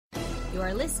You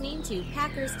are listening to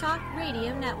Packers Talk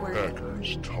Radio Network.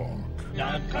 Packers Talk.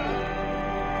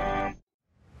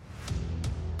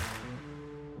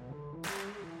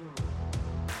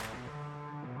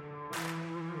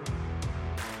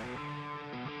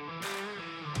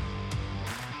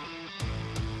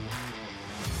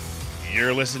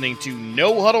 You're listening to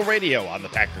No Huddle Radio on the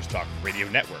Packers Talk Radio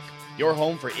Network, your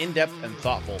home for in-depth and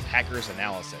thoughtful Packers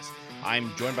analysis.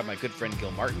 I'm joined by my good friend Gil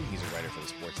Martin. He's a writer for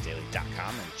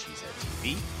thesportsdaily.com and Cheesehead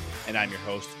TV, and I'm your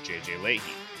host, JJ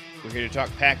Leahy. We're here to talk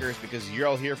Packers because you're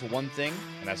all here for one thing,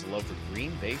 and that's a love for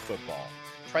Green Bay football.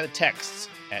 Try the texts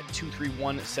at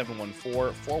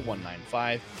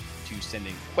 231-714-4195 to send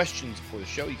in questions for the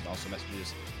show. You can also message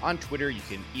us on Twitter. You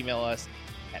can email us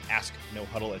at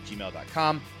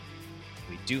asknohuddle@gmail.com.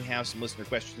 We do have some listener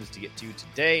questions to get to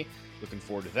today. Looking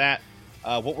forward to that.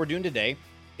 What we're doing today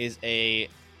is a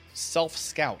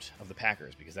self-scout of the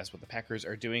Packers, because that's what the Packers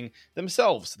are doing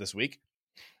themselves this week.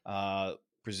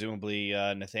 Presumably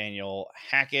Nathaniel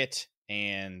Hackett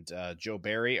and Joe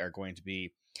Barry are going to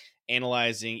be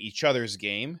analyzing each other's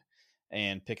game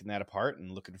and picking that apart and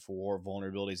looking for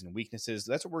vulnerabilities and weaknesses.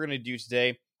 That's what we're going to do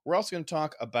today. We're also going to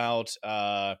talk about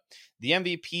the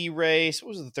MVP race. What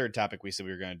was the third topic we said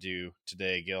we were going to do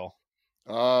today, Gil?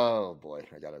 Oh, boy.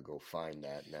 I got to go find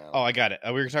that now. Oh, I got it.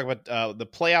 We were going to talk about the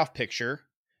playoff picture.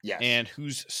 Yes. And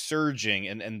who's surging.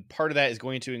 And part of that is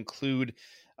going to include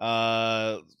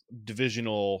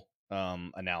divisional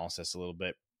analysis a little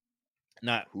bit.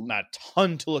 Not a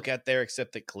ton to look at there,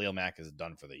 except that Khalil Mack is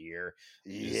done for the year.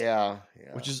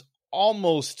 Which is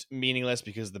almost meaningless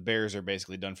because the Bears are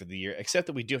basically done for the year, except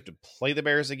that we do have to play the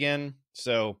Bears again.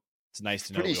 So it's nice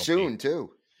to know. Pretty soon,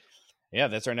 too. Yeah,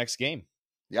 that's our next game.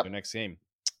 Yep. Our next game.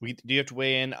 We do have to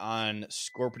weigh in on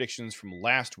score predictions from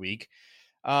last week.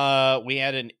 We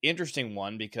had an interesting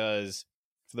one because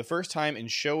for the first time in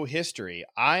show history,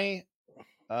 I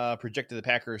projected the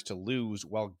Packers to lose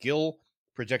while Gil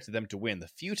projected them to win. The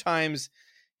few times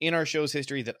in our show's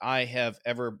history that I have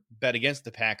ever bet against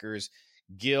the Packers,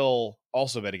 Gil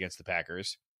also bet against the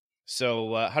Packers.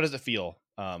 So how does it feel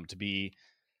to be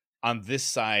on this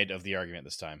side of the argument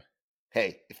this time?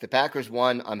 Hey, if the Packers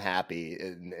won, I'm happy.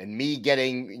 And me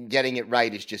getting it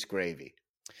right is just gravy.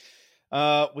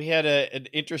 We had an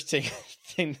interesting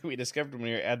thing that we discovered when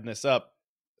we were adding this up.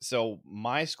 So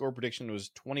my score prediction was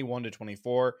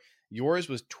 21-24. Yours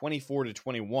was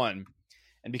 24-21.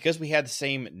 And because we had the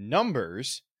same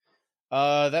numbers,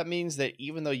 that means that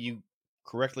even though you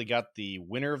correctly got the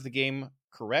winner of the game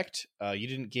correct, you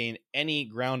didn't gain any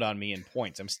ground on me in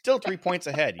points. I'm still 3 points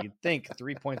ahead. You'd think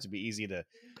 3 points would be easy to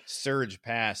surge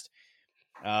past.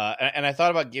 And I thought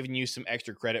about giving you some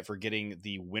extra credit for getting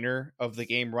the winner of the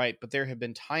game right, but there have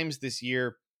been times this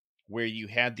year where you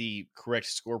had the correct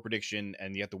score prediction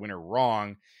and you got the winner wrong,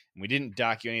 and we didn't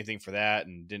dock you anything for that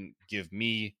and didn't give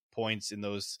me points in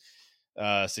those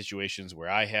situations where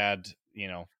I had,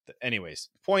 anyways,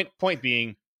 point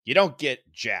being, you don't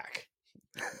get Jack.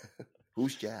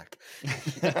 Who's Jack?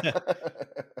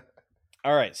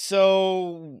 All right,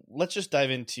 so let's just dive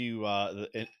into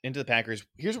the Packers.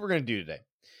 Here's what we're going to do today.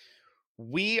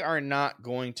 We are not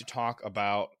going to talk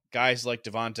about guys like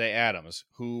Davante Adams,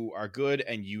 who are good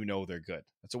and they're good.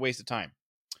 That's a waste of time.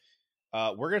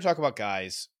 We're going to talk about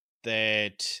guys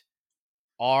that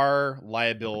are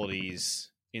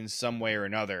liabilities in some way or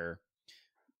another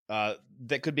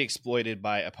that could be exploited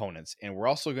by opponents. And we're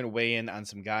also going to weigh in on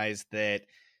some guys that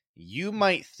you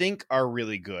might think are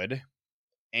really good,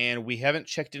 and we haven't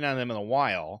checked in on them in a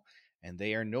while, and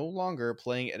they are no longer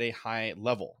playing at a high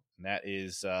level. And that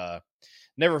is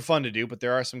never fun to do, but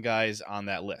there are some guys on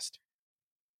that list.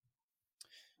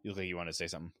 You look like you want to say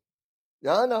something.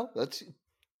 No, let's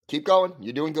keep going.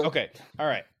 You're doing good. Okay. All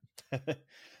right.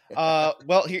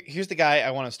 Well, here's the guy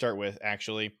I want to start with,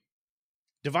 actually.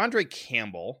 Devondre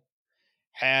Campbell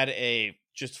had a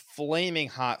just flaming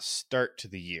hot start to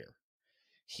the year.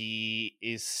 He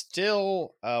is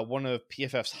still one of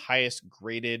PFF's highest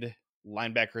graded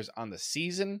linebackers on the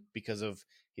season because of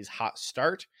his hot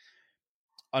start.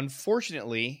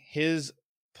 Unfortunately, his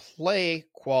play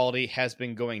quality has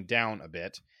been going down a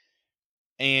bit.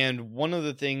 And one of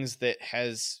the things that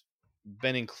has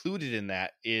been included in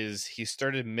that is he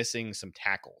started missing some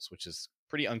tackles, which is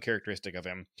pretty uncharacteristic of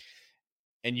him.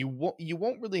 And you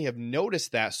won't really have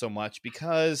noticed that so much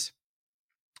because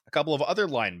a couple of other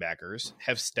linebackers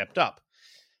have stepped up.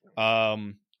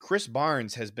 Chris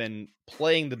Barnes has been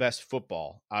playing the best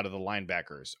football out of the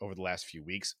linebackers over the last few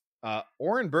weeks.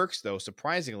 Oren Burks, though,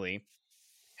 surprisingly,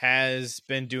 has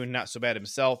been doing not so bad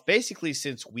himself, basically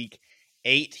since week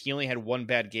 8. He only had one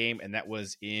bad game, and that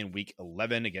was in week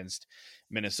 11 against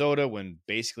Minnesota when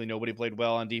basically nobody played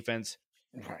well on defense.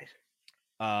 Right.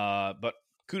 But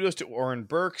kudos to Oren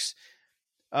Burks.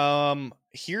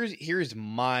 Here's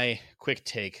my quick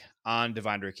take on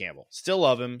Devondre Campbell. Still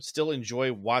love him. Still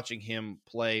enjoy watching him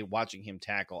play, watching him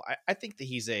tackle. I think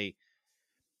that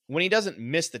when he doesn't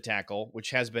miss the tackle,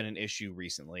 which has been an issue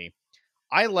recently,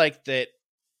 I like that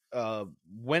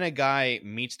when a guy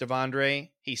meets Devondre,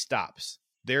 he stops.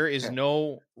 There is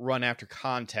no run after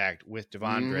contact with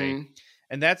Devondre.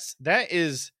 And that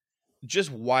is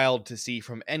just wild to see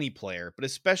from any player, but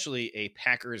especially a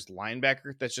Packers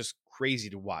linebacker. That's just crazy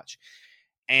to watch.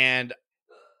 And,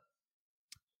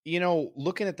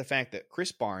 looking at the fact that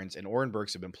Chris Barnes and Oren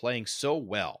Burks have been playing so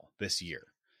well this year,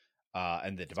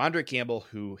 and that Devondre Campbell,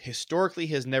 who historically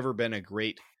has never been a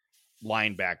great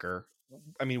linebacker.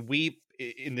 I mean,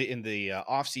 in the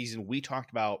offseason, we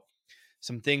talked about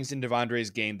some things in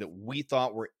Devondre's game that we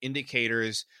thought were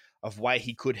indicators of why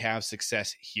he could have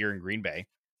success here in Green Bay.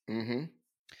 Mm-hmm.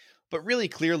 But really,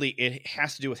 clearly, it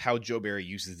has to do with how Joe Barry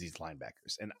uses these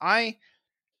linebackers. And I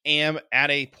am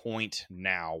at a point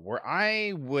now where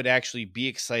I would actually be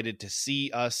excited to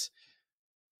see us,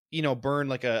 burn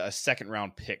like a second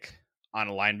round pick on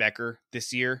a linebacker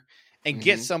this year and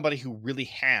get somebody who really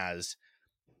has,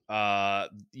 that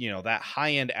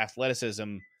high end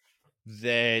athleticism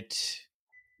that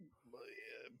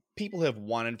people have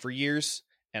wanted for years.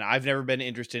 And I've never been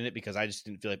interested in it because I just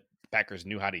didn't feel like Packers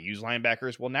knew how to use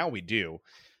linebackers. Well, now we do.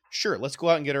 Sure, let's go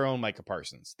out and get our own Micah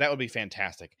Parsons. That would be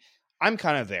fantastic. I'm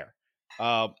kind of there.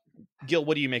 Gil,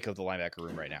 what do you make of the linebacker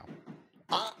room right now?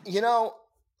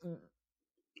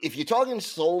 If you're talking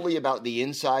solely about the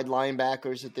inside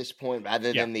linebackers at this point,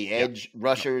 rather than the edge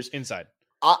rushers, inside,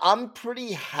 I'm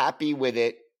pretty happy with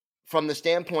it from the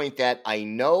standpoint that I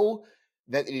know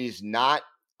that it is not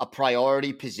a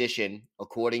priority position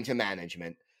according to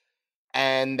management,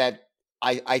 and that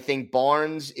I think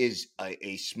Barnes is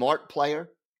a smart player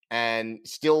and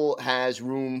still has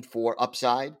room for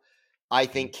upside. I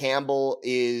think Campbell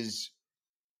is,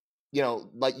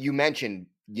 like you mentioned,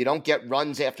 you don't get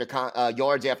runs after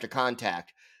yards after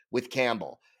contact with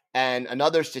Campbell. And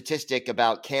another statistic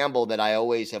about Campbell that I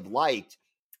always have liked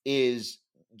is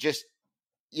just,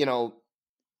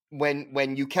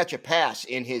 when you catch a pass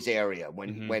in his area,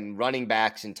 when running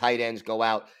backs and tight ends go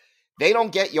out, they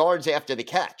don't get yards after the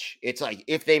catch. It's like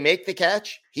if they make the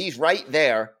catch, he's right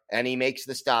there and he makes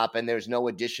the stop and there's no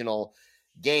additional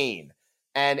gain.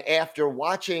 And after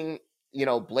watching,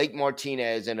 Blake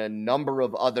Martinez and a number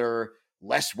of other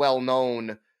less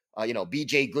well-known,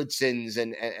 BJ Goodsons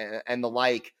and the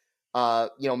like,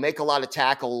 make a lot of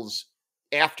tackles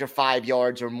after 5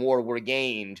 yards or more were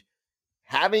gained,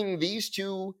 having these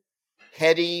two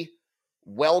heady,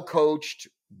 well-coached,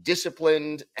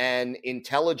 disciplined, and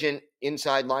intelligent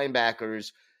inside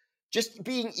linebackers just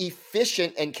being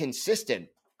efficient and consistent,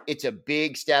 it's a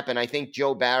big step. And I think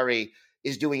Joe Barry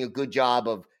is doing a good job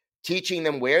of teaching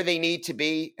them where they need to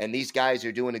be, and these guys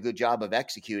are doing a good job of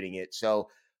executing it. So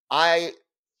I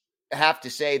have to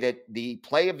say that the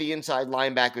play of the inside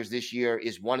linebackers this year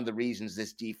is one of the reasons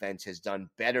this defense has done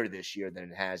better this year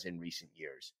than it has in recent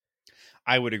years.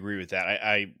 I would agree with that.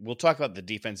 I will talk about the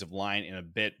defensive line in a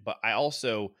bit, but I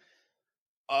also,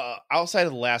 outside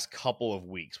of the last couple of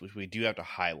weeks, which we do have to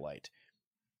highlight,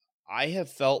 I have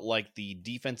felt like the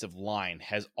defensive line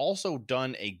has also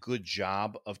done a good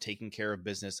job of taking care of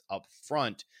business up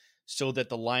front so that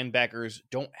the linebackers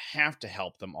don't have to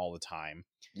help them all the time.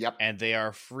 Yep. And they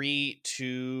are free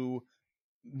to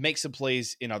make some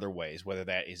plays in other ways, whether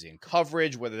that is in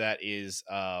coverage, whether that is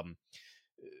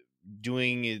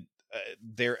doing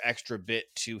their extra bit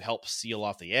to help seal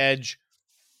off the edge.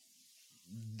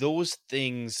 Those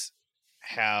things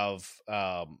have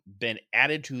been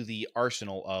added to the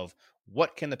arsenal of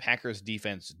what can the Packers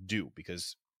defense do,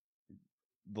 because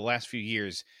the last few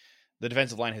years, the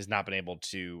defensive line has not been able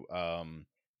to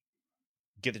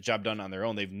get the job done on their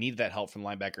own. They've needed that help from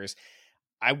linebackers.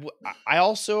 I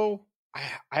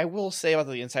will say about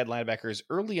the inside linebackers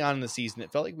early on in the season,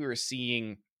 it felt like we were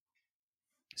seeing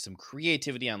some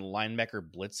creativity on linebacker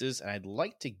blitzes, and I'd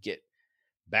like to get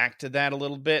back to that a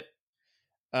little bit.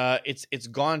 It's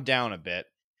gone down a bit,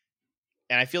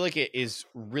 and I feel like it is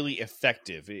really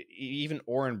effective. Even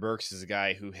Oren Burks is a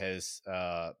guy who has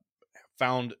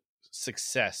found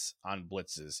success on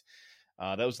blitzes.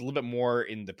 That was a little bit more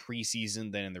in the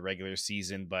preseason than in the regular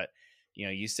season, but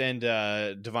you send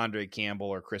Devondre Campbell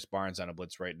or Chris Barnes on a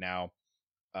blitz right now.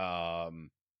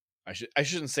 I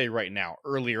shouldn't say right now.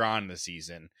 Earlier on in the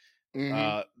season,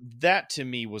 Mhm. That to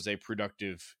me was a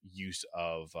productive use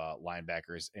of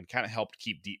linebackers and kind of helped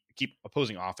keep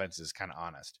opposing offenses kind of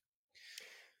honest.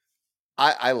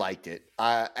 I liked it.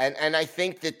 And I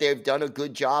think that they've done a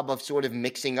good job of sort of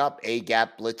mixing up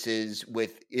A-gap blitzes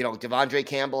with, Devondre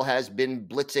Campbell has been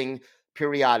blitzing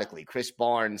periodically. Chris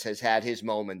Barnes has had his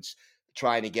moments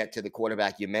trying to get to the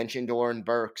quarterback. You mentioned Oren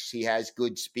Burks. He has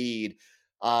good speed.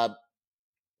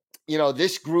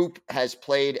 This group has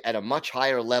played at a much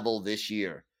higher level this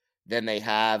year than they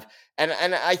have. And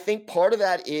I think part of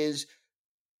that is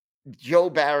Joe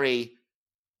Barry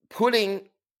putting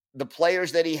the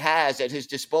players that he has at his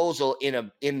disposal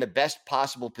in the best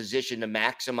possible position to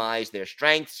maximize their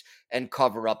strengths and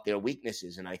cover up their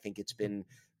weaknesses. And I think it's been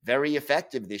very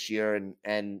effective this year.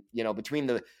 And between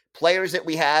the players that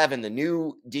we have and the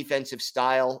new defensive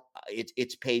style,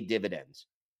 it's paid dividends.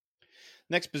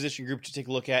 Next position group to take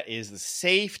a look at is the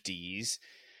safeties.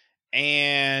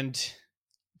 And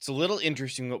it's a little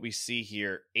interesting what we see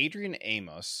here. Adrian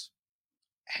Amos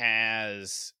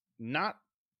has not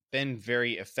been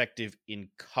very effective in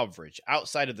coverage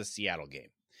outside of the Seattle game.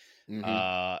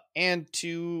 Mm-hmm. And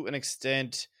to an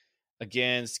extent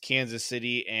against Kansas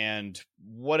City and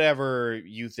whatever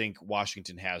you think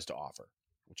Washington has to offer,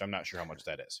 which I'm not sure how much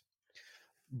that is.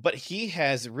 But he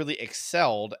has really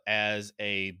excelled as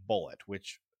a bullet,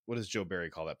 what does Joe Barry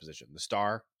call that position? The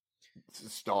star? It's a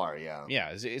star, yeah.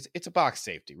 Yeah, it's a box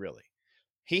safety, really.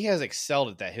 He has excelled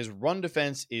at that. His run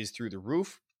defense is through the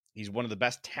roof. He's one of the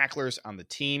best tacklers on the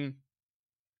team.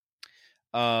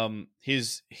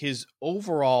 His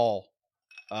overall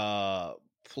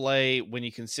play, when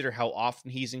you consider how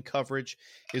often he's in coverage,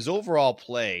 his overall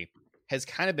play has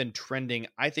kind of been trending,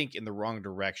 I think, in the wrong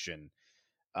direction.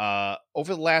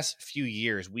 Over the last few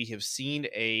years, we have seen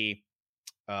it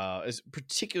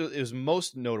was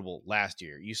most notable last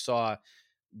year. You saw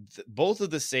both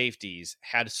of the safeties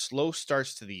had slow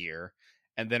starts to the year,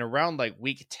 and then around like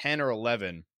week 10 or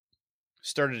 11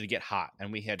 started to get hot,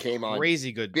 and we had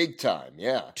crazy good, big time,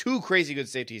 yeah, 2 crazy good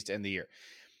safeties to end the year.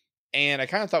 And I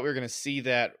kind of thought we were going to see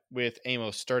that with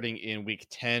Amos starting in week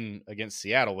 10 against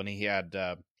Seattle when he had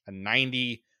a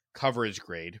 90 coverage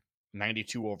grade,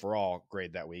 92 overall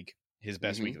grade that week, his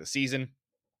best week of the season.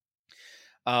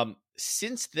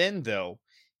 Since then, though,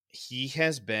 he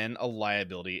has been a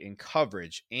liability in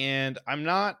coverage, and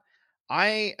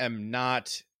I am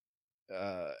not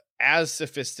as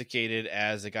sophisticated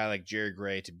as a guy like Jerry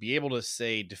Gray to be able to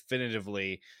say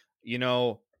definitively,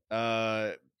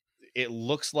 it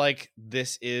looks like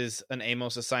this is an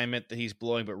Amos assignment that he's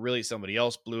blowing, but really somebody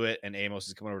else blew it, and Amos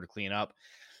is coming over to clean up.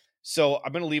 So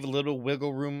I'm going to leave a little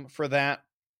wiggle room for that,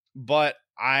 but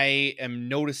I am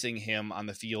noticing him on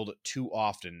the field too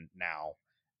often now,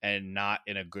 and not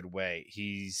in a good way.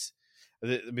 He's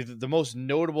the most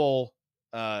notable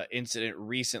incident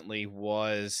recently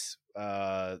was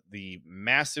the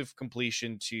massive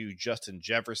completion to Justin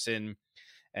Jefferson,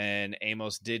 and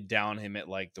Amos did down him at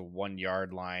like the 1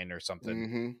 yard line or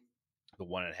something, the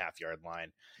 1.5 yard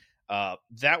line.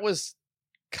 That was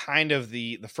kind of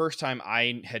the first time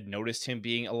I had noticed him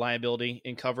being a liability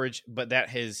in coverage, but that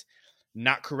has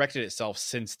not corrected itself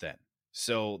since then.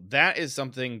 So that is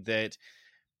something that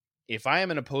if I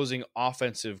am an opposing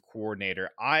offensive coordinator,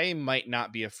 I might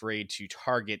not be afraid to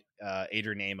target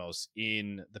Adrian Amos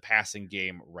in the passing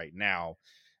game right now.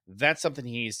 That's something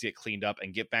he needs to get cleaned up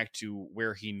and get back to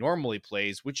where he normally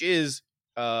plays, which is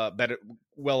better,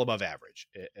 well above average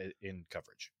in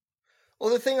coverage.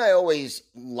 Well, the thing I always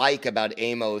like about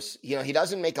Amos, he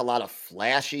doesn't make a lot of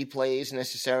flashy plays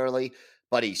necessarily,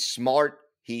 but he's smart.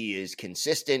 He is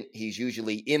consistent. He's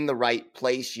usually in the right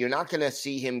place. You're not going to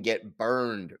see him get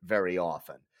burned very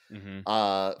often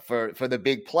for the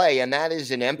big play, and that is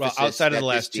an emphasis. Well, outside of the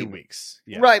last 2 weeks.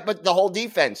 Yeah. Right, but the whole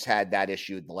defense had that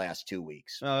issue the last 2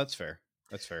 weeks. Oh, that's fair.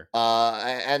 That's fair.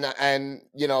 And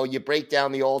you break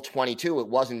down the all 22. It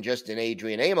wasn't just an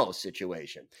Adrian Amos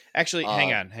situation. Actually,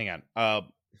 hang on.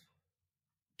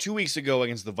 2 weeks ago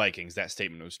against the Vikings, that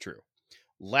statement was true.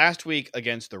 Last week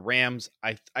against the Rams,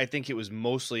 I think it was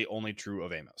mostly only true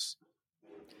of Amos.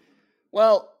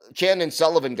 Well, Chandon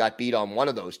Sullivan got beat on one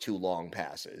of those 2 long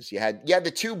passes. You had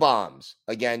the 2 bombs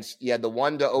against. You had the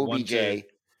one to OBJ.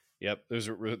 Yep, there's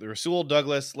Rasul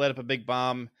Douglas led up a big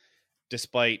bomb,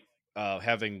 despite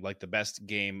having like the best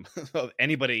game of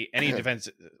any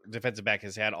defensive back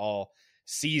has had all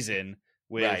season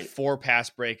with 4 pass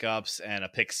breakups and a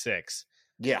pick 6.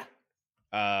 Yeah.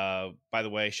 By the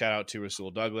way, shout out to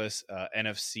Rasul Douglas,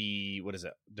 NFC, what is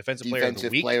it? Defensive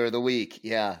Player of the Week.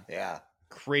 Yeah.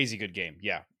 Crazy good game.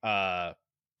 Yeah.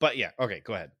 But yeah, okay,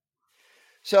 go ahead.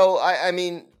 So I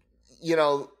mean,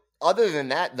 other than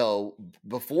that, though,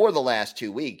 before the last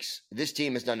 2 weeks, this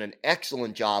team has done an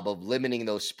excellent job of limiting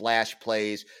those splash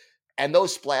plays. And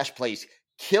those splash plays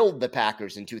killed the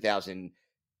Packers in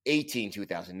 2018,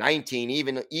 2019,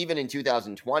 even in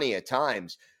 2020 at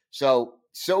times. So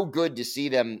good to see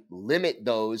them limit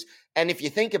those. And if you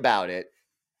think about it,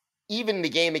 even the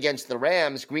game against the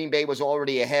Rams, Green Bay was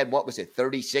already ahead. What was it,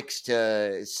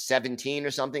 36-17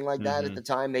 or something like that at the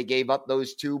time they gave up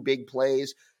those 2 big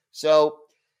plays. So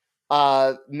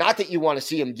not that you want to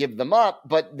see them give them up,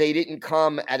 but they didn't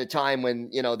come at a time when,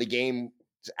 the game's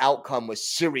outcome was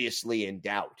seriously in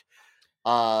doubt.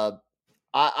 I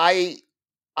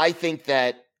think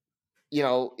that,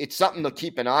 it's something to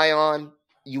keep an eye on.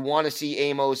 You want to see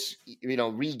Amos,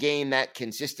 regain that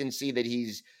consistency that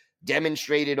he's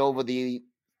demonstrated over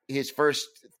his first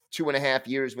 2.5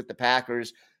 years with the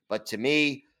Packers. But to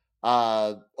me,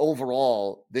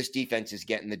 overall, this defense is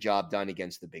getting the job done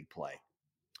against the big play.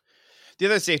 The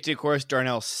other safety, of course,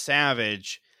 Darnell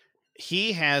Savage,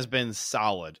 he has been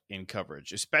solid in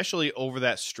coverage, especially over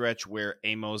that stretch where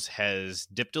Amos has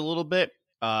dipped a little bit.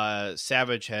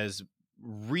 Savage has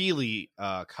really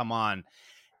come on.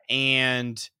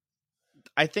 And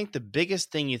I think the biggest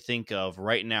thing you think of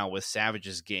right now with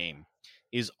Savage's game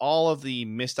is all of the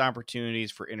missed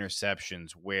opportunities for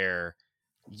interceptions where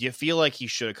you feel like he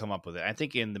should have come up with it. I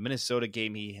think in the Minnesota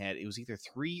game it was either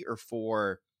 3 or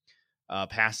 4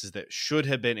 passes that should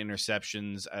have been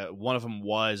interceptions. One of them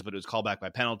was, but it was called back by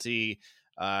penalty.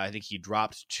 I think he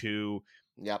dropped 2.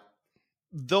 Yep.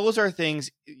 Those are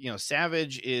things,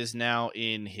 Savage is now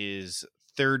in his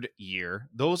 3rd year.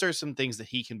 Those are some things that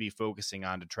he can be focusing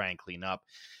on to try and clean up.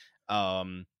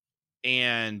 And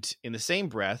in the same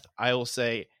breath, I will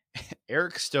say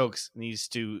Eric Stokes needs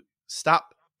to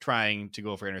stop trying to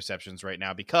go for interceptions right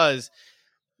now, because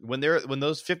when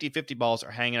those 50-50 balls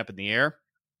are hanging up in the air,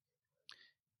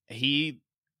 he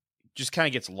just kind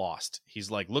of gets lost. He's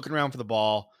like looking around for the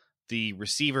ball. The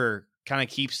receiver kind of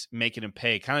keeps making him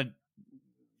pay. Kind of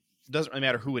doesn't really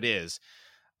matter who it is.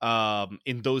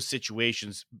 In those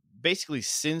situations, basically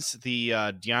since the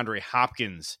DeAndre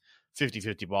Hopkins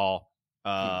 50-50 ball,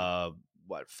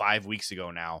 5 weeks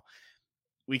ago now,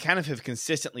 we kind of have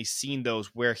consistently seen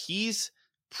those where he's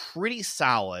pretty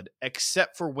solid,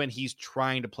 except for when he's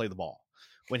trying to play the ball.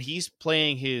 When he's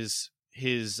playing his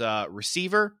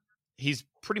receiver, he's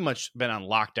pretty much been on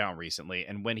lockdown recently.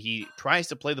 And when he tries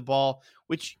to play the ball,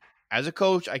 which as a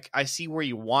coach, I see where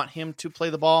you want him to play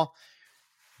the ball,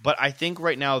 but I think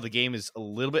right now the game is a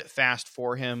little bit fast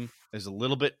for him. There's a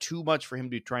little bit too much for him to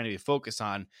be trying to focus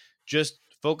on. Just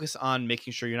focus on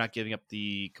making sure you're not giving up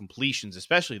the completions,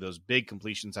 especially those big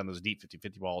completions on those deep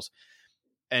 50-50 balls.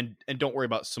 And don't worry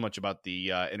so much about the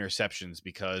interceptions,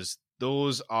 because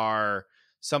those are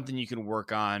something you can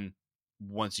work on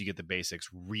once you get the basics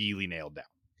really nailed down.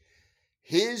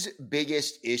 His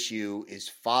biggest issue is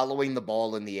following the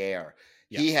ball in the air.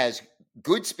 Yeah. He has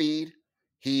good speed.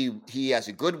 He has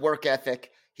a good work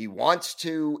ethic. He wants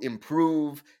to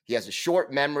improve. He has a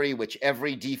short memory, which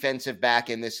every defensive back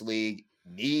in this league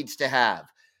needs to have.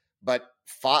 But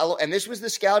and this was the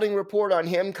scouting report on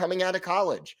him coming out of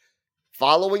college.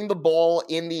 Following the ball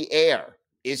in the air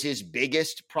is his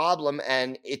biggest problem,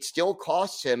 and it still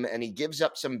costs him, and he gives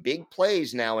up some big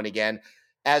plays now and again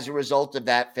as a result of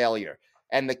that failure.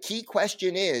 And the key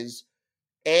question is,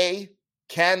 A,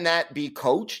 can that be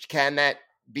coached? Can that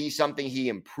be something he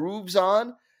improves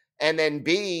on? And then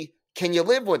B, can you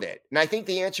live with it? And I think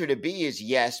the answer to B is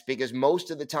yes, because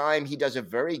most of the time he does a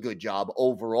very good job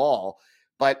overall,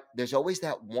 but there's always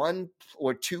that 1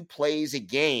 or 2 plays a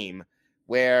game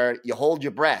where you hold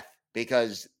your breath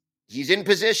because he's in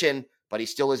position, but he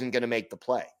still isn't going to make the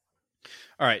play.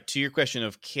 All right, to your question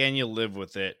of can you live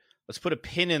with it, let's put a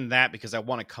pin in that, because I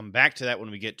want to come back to that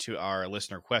when we get to our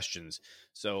listener questions.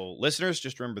 So listeners,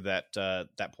 just remember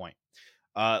that point.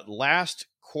 Last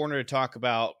corner to talk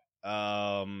about,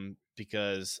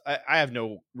 because I have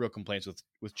no real complaints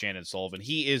with Chandon Sullivan.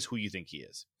 He is who you think he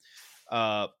is.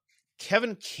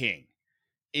 Kevin King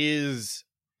is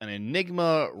an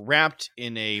enigma wrapped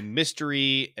in a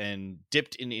mystery and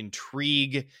dipped in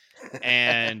intrigue.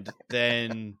 And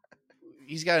then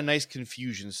he's got a nice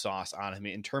confusion sauce on him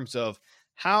in terms of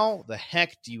how the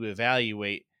heck do you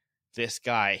evaluate this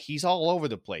guy? He's all over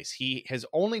the place. He has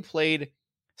only played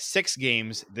 6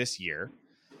 games this year.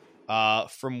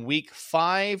 From week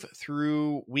 5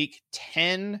 through week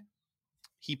 10,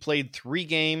 he played 3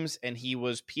 games, and he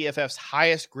was PFF's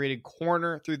highest graded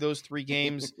corner through those 3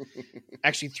 games.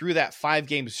 Actually, through that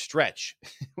 5-game stretch,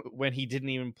 when he didn't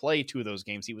even play 2 of those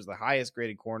games, he was the highest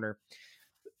graded corner.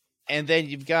 And then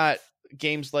you've got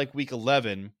games like week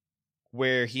 11,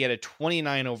 where he had a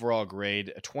 29 overall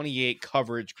grade, a 28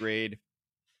 coverage grade.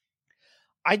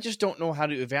 I just don't know how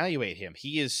to evaluate him.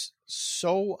 He is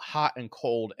so hot and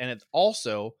cold, and it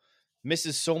also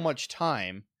misses so much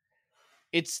time.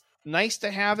 It's nice to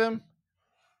have him,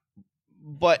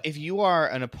 but if you are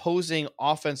an opposing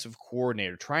offensive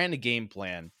coordinator trying to game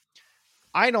plan,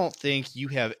 I don't think you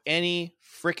have any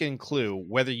freaking clue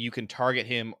whether you can target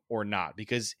him or not,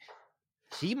 because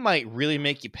he might really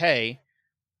make you pay,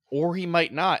 or he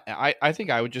might not. I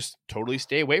think I would just totally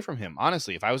stay away from him.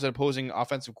 Honestly, if I was an opposing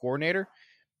offensive coordinator,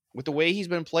 with the way he's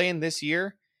been playing this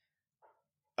year,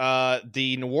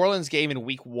 the New Orleans game in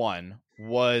week 1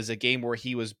 was a game where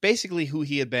he was basically who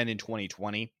he had been in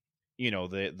 2020. You know,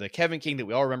 the Kevin King that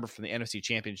we all remember from the NFC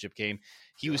Championship game.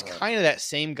 He was kind of that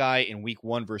same guy in week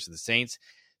 1 versus the Saints.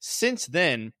 Since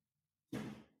then,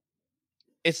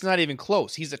 it's not even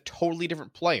close. He's a totally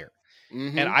different player.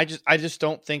 Mm-hmm. And I just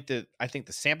don't think that. I think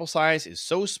the sample size is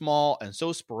so small and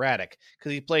so sporadic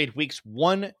because he played weeks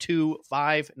 1, 2,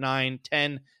 5, 9,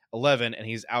 10, 11, and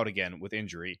he's out again with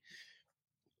injury.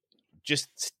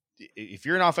 Just if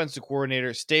you're an offensive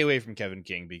coordinator, stay away from Kevin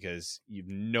King because you've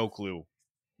no clue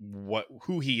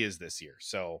who he is this year.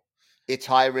 So it's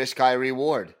high risk, high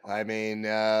reward. I mean,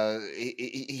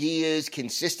 he is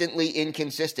consistently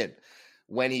inconsistent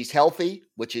when he's healthy,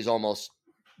 which is almost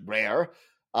rare.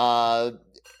 And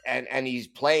he's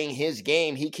playing his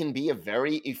game. He can be a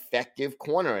very effective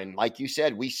corner. And like you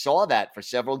said, we saw that for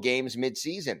several games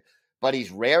midseason, but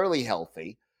he's rarely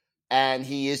healthy and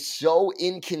he is so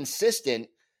inconsistent.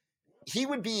 He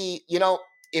would be,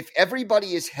 if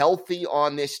everybody is healthy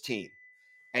on this team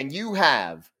and you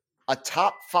have a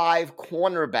top 5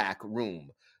 cornerback room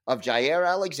of Jaire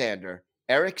Alexander,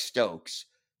 Eric Stokes,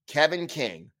 Kevin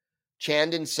King,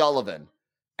 Chandon Sullivan,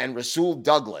 and Rasul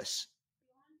Douglas,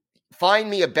 find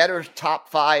me a better top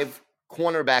 5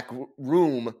 cornerback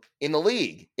room in the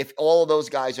league if all of those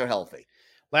guys are healthy.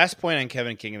 Last point on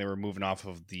Kevin King, and then we're moving off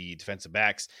of the defensive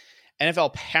backs.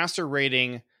 NFL passer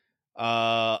rating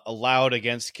allowed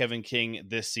against Kevin King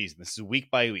this season. This is week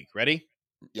by week. Ready?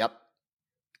 Yep.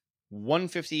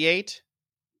 158,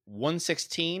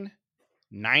 116,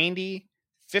 90,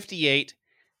 58,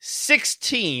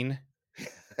 16,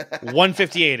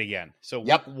 158 again. So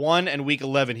week 1 and week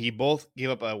 11, he both gave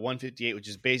up a 158, which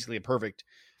is basically a perfect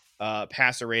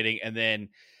passer rating. And then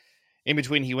in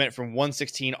between, he went from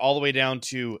 116 all the way down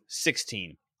to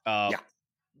 16.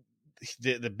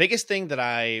 The biggest thing that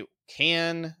I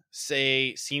can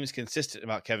say seems consistent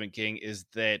about Kevin King is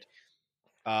that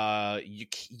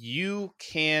you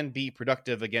can be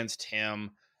productive against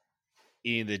him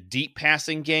in the deep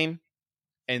passing game,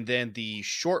 and then the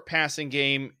short passing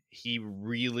game, he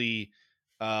really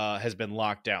has been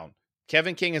locked down.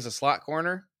 Kevin King is a slot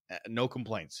corner. No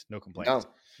complaints.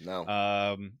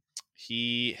 No.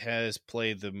 He has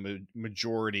played the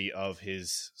majority of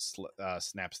his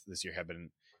snaps this year have been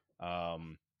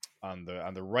on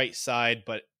the right side,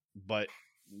 but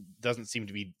doesn't seem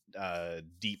to be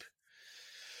deep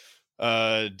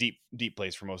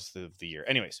plays for most of the year.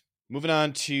 Anyways, moving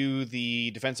on to the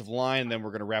defensive line, and then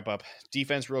we're going to wrap up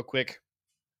defense real quick.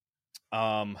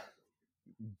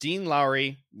 Dean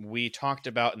Lowry, we talked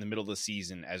about in the middle of the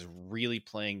season as really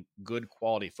playing good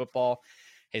quality football.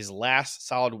 His last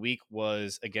solid week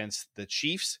was against the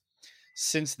Chiefs.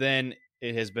 Since then,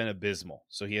 it has been abysmal.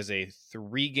 So he has a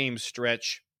 3-game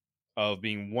stretch of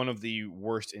being one of the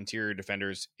worst interior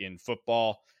defenders in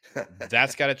football.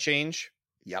 That's got to change.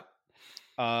 Yep.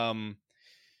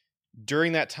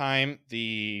 During that time,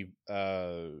 the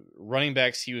running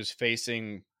backs he was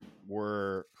facing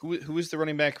were who was the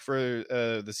running back for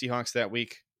the Seahawks that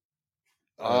week?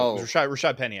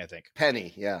 Rashad Penny, I think.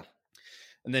 Penny, yeah.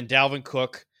 And then Dalvin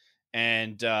Cook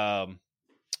and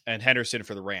Henderson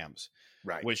for the Rams,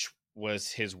 right? Which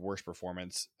was his worst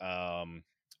performance.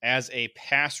 As a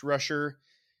pass rusher,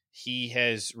 he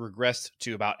has regressed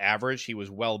to about average. He was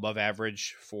well above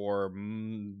average for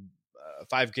a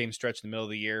 5-game stretch in the middle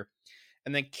of the year.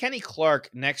 And then Kenny Clark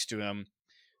next to him,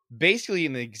 basically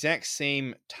in the exact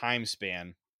same time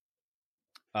span,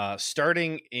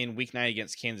 starting in week 9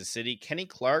 against Kansas City, Kenny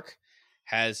Clark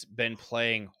has been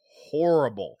playing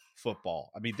horrible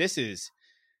football. I mean, this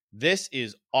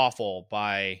is awful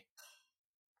by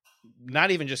not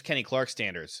even just Kenny Clark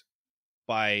standards,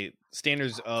 by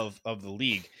standards of the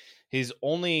league. His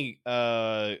only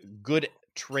good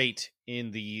trait in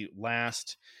the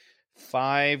last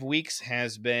 5 weeks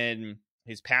has been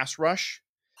his pass rush,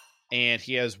 and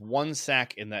he has 1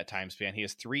 sack in that time span. He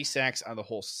has 3 sacks on the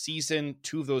whole season.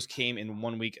 2 of those came in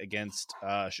 1 week against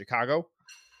Chicago.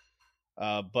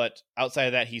 But outside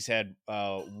of that, he's had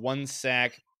 1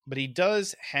 sack but he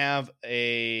does have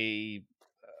a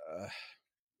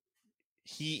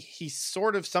he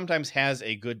sort of sometimes has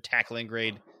a good tackling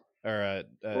grade or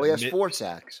Well, he has 4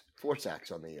 sacks. 4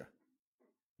 sacks on the year.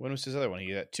 When was his other one?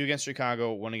 He got 2 against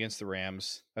Chicago, 1 against the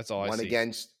Rams. That's all I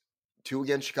see. 2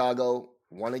 against Chicago,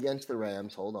 1 against the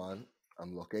Rams. Hold on,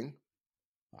 I'm looking.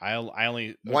 I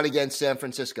only 1 against San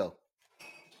Francisco.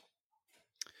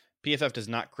 PFF does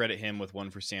not credit him with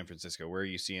 1 for San Francisco. Where are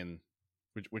you seeing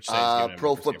which site?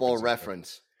 Pro Football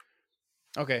Reference.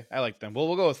 Okay, I like them. Well,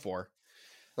 we'll go with 4.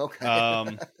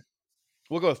 Okay.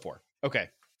 We'll go with 4. Okay.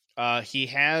 He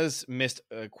has missed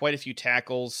quite a few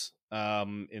tackles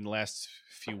in the last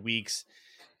few weeks.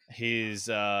 His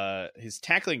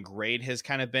tackling grade has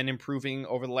kind of been improving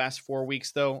over the last 4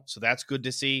 weeks, though, so that's good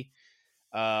to see.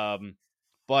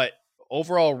 But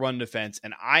overall run defense,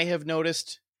 and I have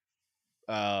noticed,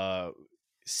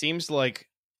 seems like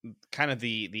kind of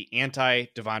the anti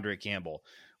Devondre Campbell.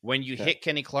 When you hit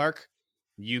Kenny Clark,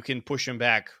 you can push him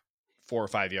back 4 or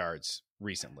 5 yards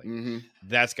recently. Mm-hmm.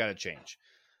 That's got to change.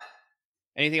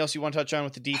 Anything else you want to touch on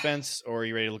with the defense, or are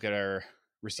you ready to look at our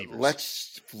receivers?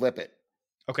 Let's flip it.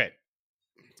 Okay.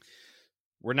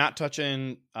 We're not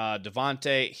touching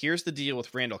Devontae. Here's the deal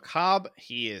with Randall Cobb.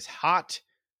 He is hot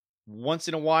once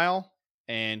in a while,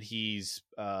 and he's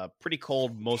pretty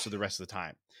cold most of the rest of the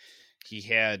time. He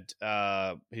had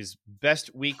his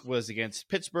best week was against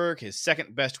Pittsburgh. His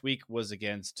second best week was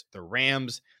against the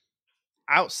Rams.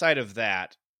 Outside of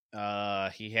that,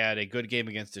 he had a good game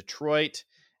against Detroit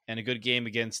and a good game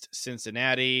against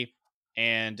Cincinnati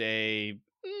and a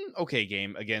okay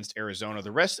game against Arizona.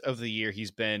 The rest of the year,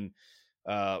 he's been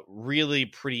really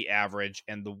pretty average.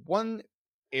 And the one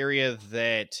area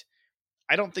that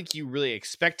I don't think you really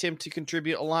expect him to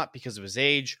contribute a lot because of his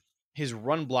age, his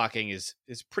run blocking is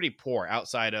pretty poor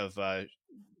outside of a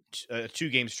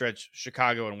 2-game stretch,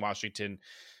 Chicago and Washington,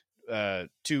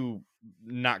 2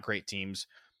 not great teams.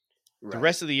 Right. The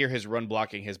rest of the year, his run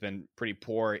blocking has been pretty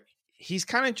poor. He's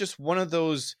kind of just one of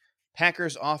those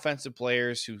Packers offensive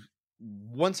players who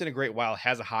once in a great while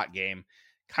has a hot game,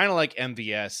 kind of like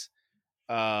MVS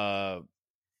or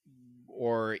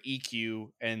EQ.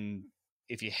 And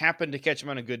if you happen to catch him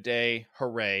on a good day,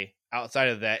 hooray. Outside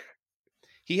of that,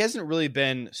 he hasn't really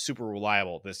been super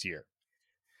reliable this year.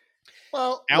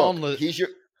 Well, look, he's your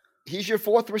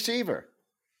 4th receiver.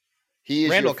 He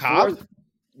is Randall Cobb?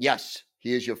 Yes,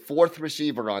 he is your 4th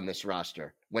receiver on this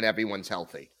roster when everyone's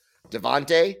healthy.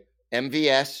 Devontae,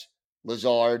 MVS,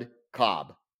 Lazard,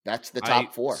 Cobb. That's the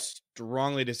top 4.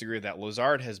 Strongly disagree with that.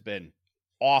 Lazard has been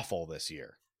awful this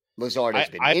year. Lazard has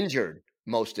been injured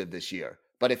most of this year.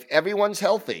 But if everyone's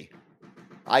healthy,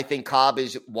 I think Cobb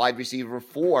is wide receiver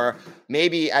 4.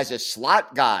 Maybe as a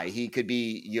slot guy, he could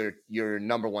be your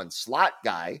number 1 slot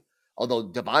guy, although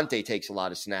Devontae takes a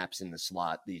lot of snaps in the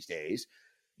slot these days.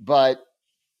 But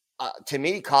to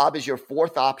me, Cobb is your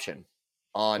 4th option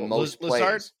on most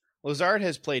plays. Lazard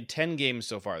has played 10 games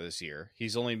so far this year.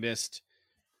 He's only missed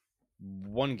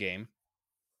 1 game.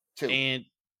 2. And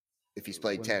if he's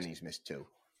played 10, he's missed 2.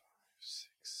 6,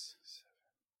 7.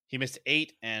 He missed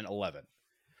 8 and 11.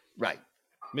 Right.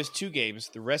 Missed 2 games.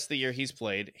 The rest of the year he's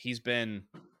played, he's been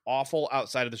awful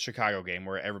outside of the Chicago game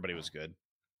where everybody was good.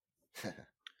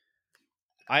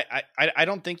 I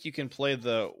don't think you can play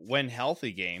the when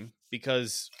healthy game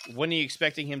because when are you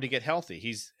expecting him to get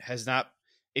healthy? Has not.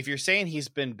 If you're saying he's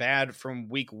been bad from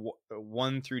week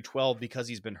 1 through 12 because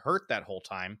he's been hurt that whole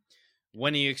time,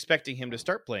 when are you expecting him to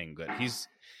start playing good?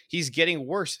 He's getting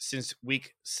worse since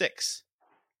week 6.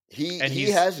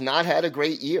 He has not had a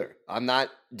great year. I'm not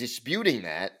disputing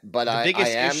that, but the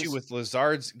biggest issue with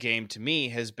Lazard's game to me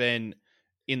has been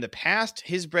in the past.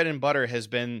 His bread and butter has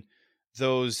been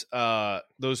those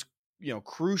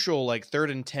crucial like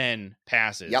 3rd and 10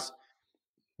 passes. Yep.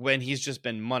 When he's just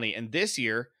been money, and this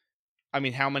year, I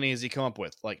mean, how many has he come up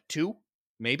with? Like 2,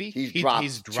 maybe.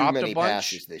 He's dropped too many a bunch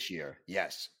passes this year.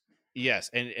 Yes. Yes,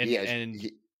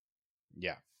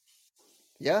 yeah.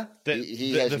 Yeah,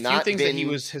 he has not few things that he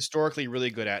was historically really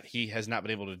good at, he has not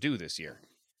been able to do this year.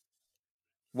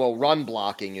 Well, run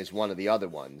blocking is one of the other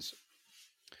ones.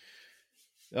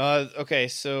 Okay,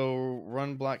 so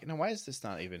run block. Now, why does this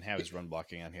not even have his run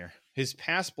blocking on here? His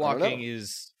pass blocking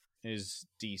is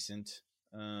decent.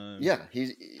 Yeah,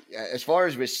 he's as far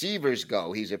as receivers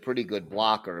go, he's a pretty good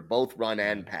blocker, both run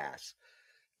and pass.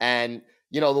 And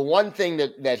the one thing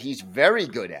that he's very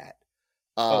good at.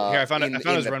 Here I found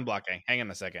his run blocking. Hang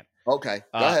on a second. Okay,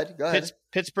 go ahead.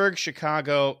 Pittsburgh,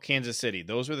 Chicago, Kansas City.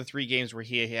 Those were the 3 games where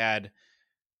he had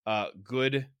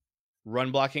good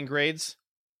run blocking grades.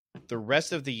 The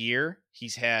rest of the year,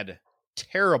 he's had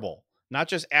terrible, not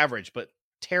just average, but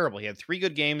terrible. He had 3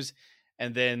 good games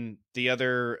And then the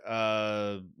other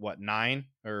 9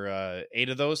 or 8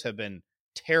 of those have been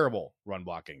terrible run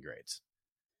blocking grades.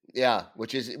 Yeah,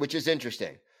 which is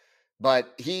interesting.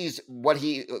 But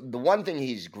the one thing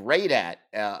he's great at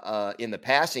in the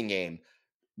passing game,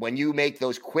 when you make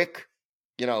those quick,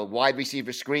 wide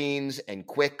receiver screens and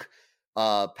quick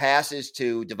passes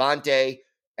to Devontae,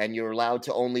 and you're allowed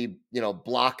to only,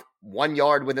 block 1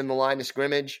 yard within the line of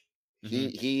scrimmage,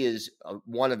 he is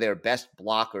one of their best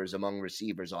blockers among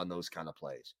receivers on those kind of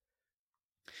plays.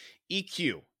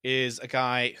 EQ is a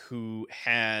guy who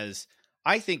has,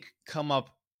 I think, come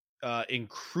up in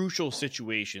crucial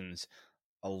situations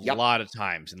a lot of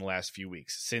times in the last few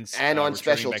weeks since and on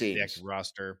special teams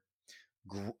roster.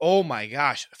 Oh my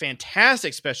gosh,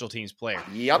 fantastic special teams player.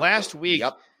 Last week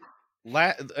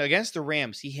against the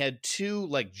Rams, he had 2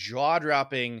 like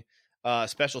jaw-dropping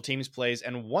special teams plays,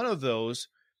 and one of those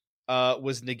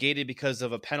was negated because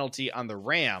of a penalty on the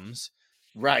Rams.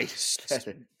 Right.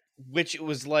 Which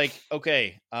was like,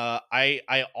 okay,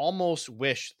 I almost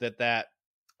wish that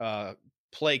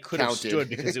play could have stood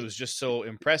because it was just so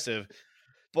impressive.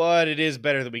 But it is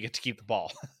better that we get to keep the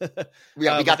ball. We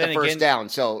got the first down,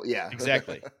 so yeah.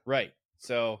 Exactly. Right.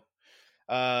 So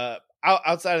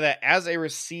outside of that, as a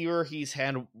receiver, he's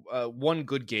had one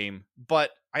good game.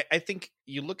 But I think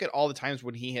you look at all the times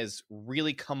when he has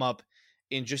really come up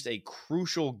in just a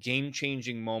crucial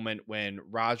game-changing moment when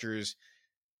Rodgers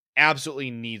absolutely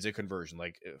needs a conversion.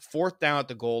 Like 4th down at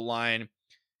the goal line,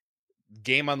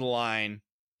 game on the line,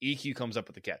 EQ comes up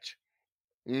with the catch.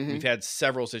 We've had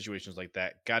several situations like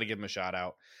that. Got to give him a shout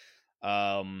out.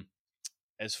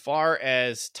 As far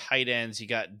as tight ends, you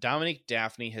got Dominique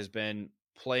Daphne has been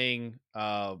playing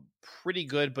pretty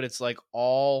good, but it's like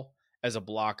all as a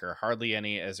blocker, hardly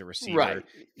any as a receiver. Right.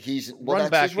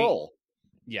 That's his role.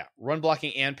 Yeah, run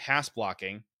blocking and pass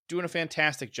blocking, doing a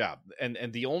fantastic job. And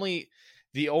the only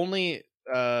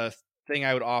thing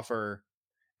I would offer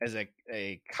as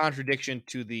a contradiction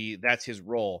to that's his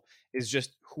role is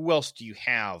just who else do you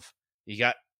have? You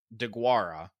got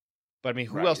DeGuara, but I mean,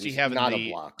 who else do you have in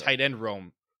the tight end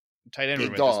room at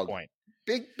this point?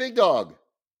 Big dog.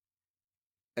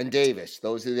 And Davis.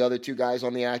 Those are the other 2 guys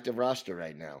on the active roster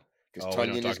right now. Because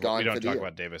Tonyan is gone. We don't talk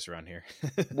about Davis around here.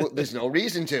 Well, there's no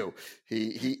reason to.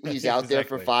 He's out there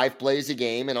for 5 plays a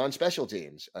game and on special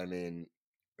teams. I mean,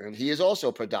 and he is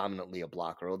also predominantly a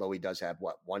blocker, although he does have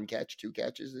 1 catch, 2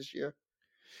 catches this year.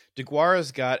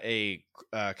 DeGuara's got a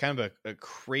kind of a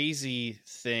crazy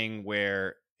thing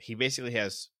where he basically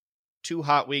has 2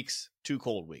 hot weeks, 2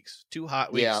 cold weeks, 2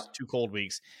 hot weeks, 2 cold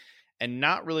weeks, and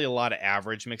not really a lot of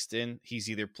average mixed in. He's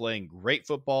either playing great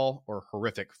football or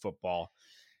horrific football.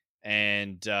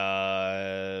 And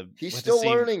he's still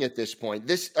learning at this point.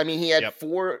 He had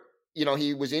 4,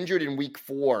 he was injured in week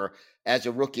 4 as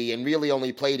a rookie and really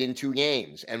only played in 2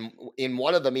 games. And in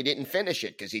one of them, he didn't finish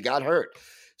it because he got hurt.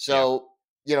 So,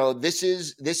 this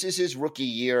is his rookie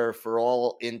year for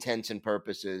all intents and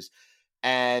purposes.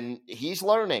 And he's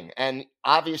learning. And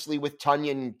obviously with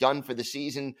Tonyan done for the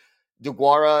season,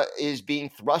 DeGuara is being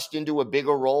thrust into a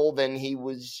bigger role than he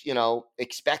was,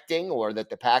 expecting, or that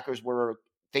the Packers were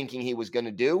thinking he was going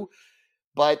to do.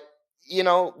 But,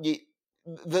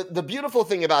 the beautiful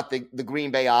thing about the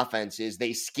Green Bay offense is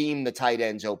they scheme the tight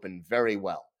ends open very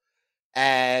well.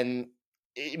 And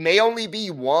it may only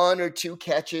be 1 or 2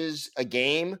 catches a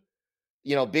game.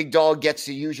 Big Dog gets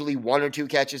to usually 1 or 2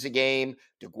 catches a game.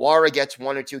 DeGuara gets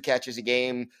 1 or 2 catches a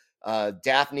game.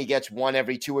 Daphne gets 1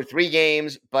 every 2 or 3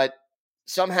 games. But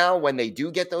somehow when they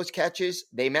do get those catches,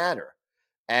 they matter.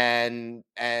 And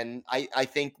I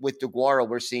think with DeGuara,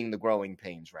 we're seeing the growing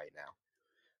pains right now.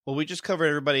 Well, we just covered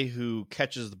everybody who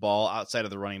catches the ball outside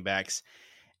of the running backs.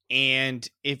 And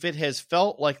if it has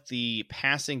felt like the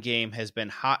passing game has been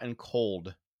hot and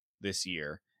cold this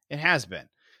year, it has been.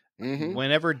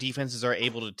 Whenever defenses are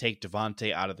able to take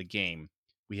Devontae out of the game,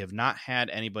 we have not had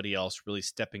anybody else really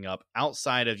stepping up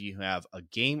outside of you have a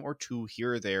game or 2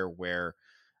 here or there where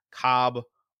Cobb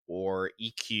or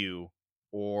EQ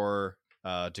or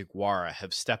DeGuara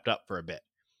have stepped up for a bit.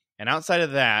 And outside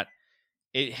of that,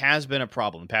 it has been a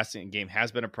problem. The passing game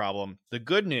has been a problem. The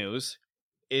good news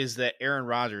is that Aaron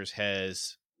Rodgers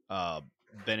has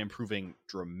been improving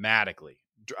dramatically.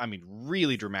 I mean,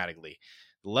 really dramatically.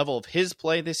 The level of his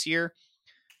play this year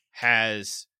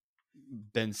has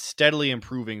been steadily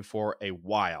improving for a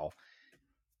while.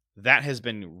 That has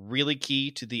been really key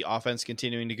to the offense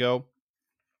continuing to go.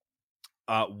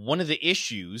 One of the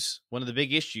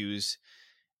big issues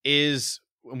is,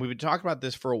 and we've been talking about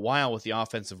this for a while with the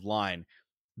offensive line,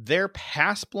 their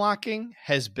pass blocking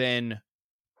has been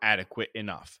adequate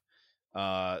enough.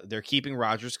 They're keeping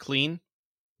Rodgers clean.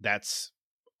 That's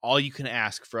all you can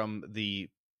ask from the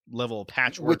level of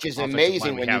patchwork, which is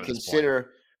amazing when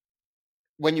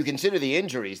you consider the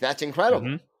injuries. That's incredible.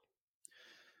 Mm-hmm.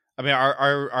 I mean,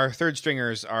 our third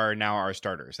stringers are now our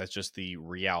starters. That's just the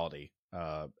reality.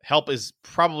 Help is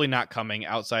probably not coming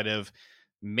outside of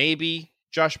maybe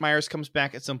Josh Myers comes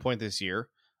back at some point this year.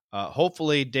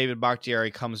 Hopefully David Bakhtiari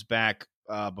comes back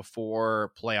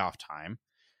before playoff time.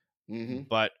 Mm-hmm.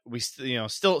 But we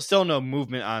still no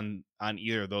movement on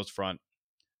either of those front.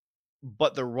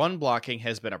 But the run blocking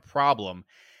has been a problem,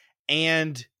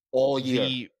 and all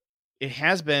year it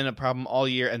has been a problem all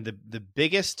year. And the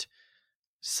biggest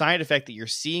side effect that you're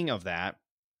seeing of that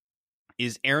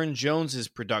is Aaron Jones's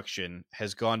production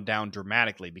has gone down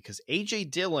dramatically because AJ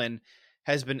Dillon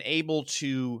has been able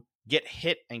to get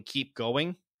hit and keep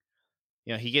going.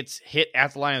 You know, he gets hit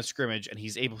at the line of scrimmage and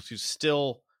he's able to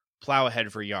still plow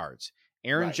ahead for yards.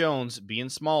 Aaron Jones, being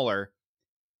smaller,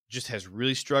 just has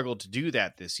really struggled to do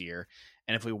that this year.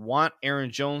 And if we want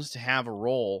Aaron Jones to have a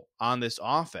role on this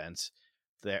offense,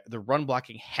 the run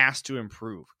blocking has to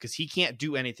improve because he can't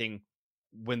do anything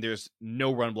when there's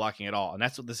no run blocking at all. And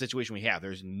that's what the situation we have.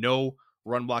 There's no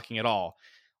run blocking at all.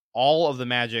 All of the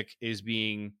magic is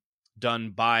being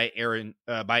done by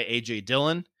AJ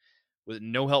Dillon with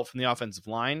no help from the offensive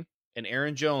line. And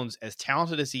Aaron Jones, as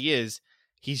talented as he is,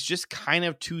 he's just kind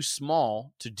of too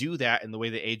small to do that in the way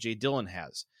that AJ Dillon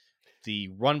has. The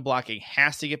run blocking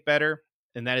has to get better.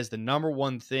 And that is the number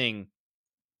one thing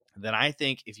that I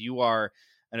think if you are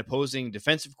an opposing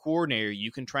defensive coordinator,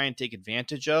 you can try and take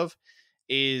advantage of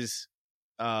is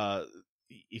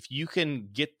if you can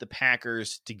get the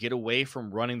Packers to get away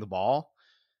from running the ball,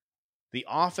 the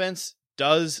offense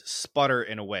does sputter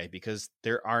in a way because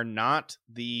there are not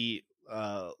the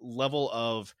level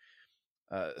of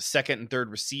second and third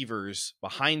receivers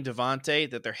behind Devontae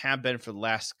that there have been for the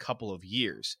last couple of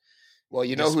years. Well,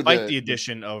 you know, despite the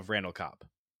addition of Randall Cobb.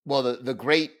 Well, the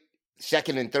great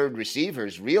second and third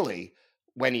receivers, really,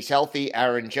 when he's healthy,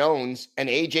 Aaron Jones and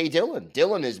A.J. Dillon.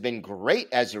 Dillon has been great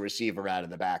as a receiver out of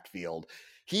the backfield.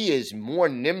 He is more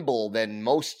nimble than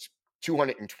most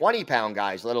 220-pound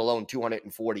guys, let alone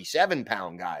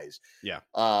 247-pound guys. Yeah.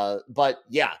 But,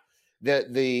 yeah,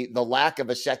 the lack of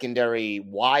a secondary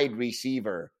wide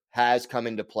receiver has come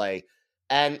into play.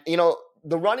 And, you know,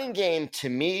 the running game, to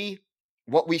me,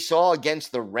 what we saw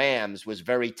against the Rams was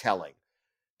very telling.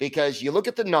 Because you look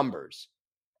at the numbers,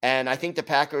 and I think the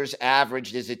Packers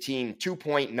averaged as a team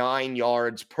 2.9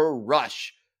 yards per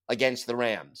rush against the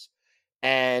Rams.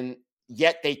 And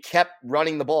yet they kept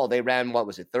running the ball. They ran,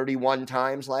 31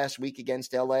 times last week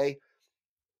against LA?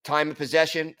 Time of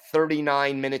possession,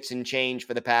 39 minutes and change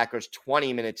for the Packers,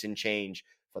 20 minutes and change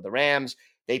for the Rams.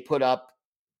 They put up,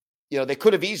 they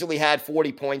could have easily had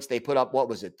 40 points. They put up,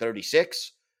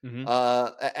 36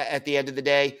 at the end of the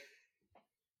day.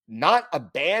 Not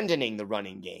abandoning the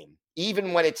running game,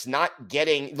 even when it's not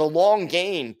getting the long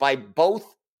gain by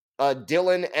both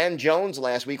Dillon and Jones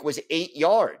last week was 8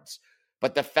 yards.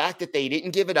 But the fact that they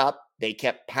didn't give it up, they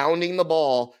kept pounding the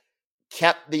ball,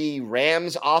 kept the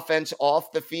Rams offense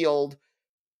off the field.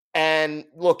 And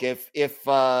look, if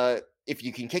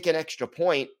you can kick an extra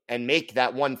point and make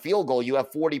that one field goal, you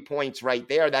have 40 points right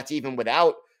there. That's even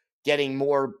without getting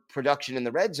more production in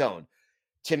the red zone.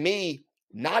 To me,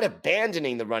 not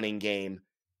abandoning the running game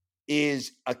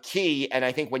is a key. And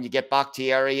I think when you get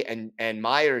Bakhtiari and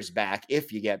Myers back,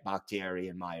 if you get Bakhtiari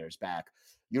and Myers back,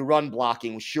 your run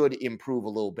blocking should improve a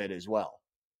little bit as well.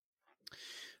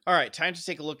 All right, time to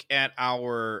take a look at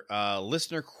our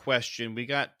listener question. We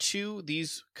got two.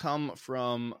 These come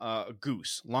from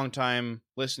Goose, longtime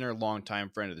listener, longtime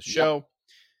friend of the show. Yep.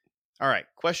 All right,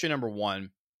 question number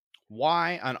one.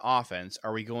 Why on offense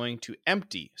are we going to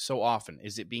empty so often?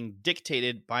 Is it being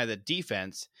dictated by the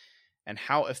defense? And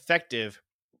how effective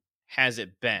has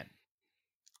it been?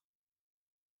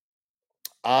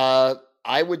 I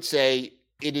would say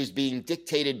it is being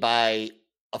dictated by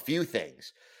a few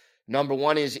things. Number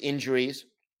one is injuries.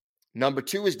 Number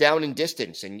two is down in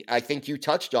distance. And I think you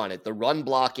touched on it. The run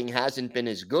blocking hasn't been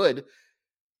as good.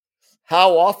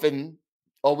 How often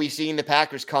are we seeing the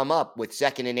Packers come up with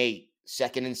 2nd and 8?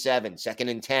 2nd and 7, 2nd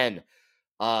and 10,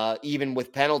 even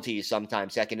with penalties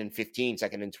sometimes, 2nd and 15,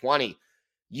 2nd and 20.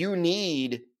 You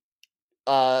need,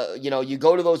 you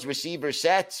go to those receiver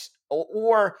sets,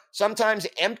 or sometimes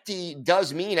empty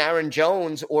does mean Aaron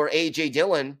Jones or A.J.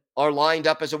 Dillon are lined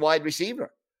up as a wide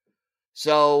receiver.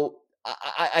 So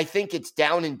I think it's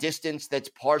down in distance that's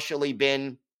partially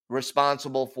been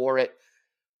responsible for it.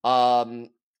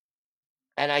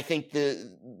 And I think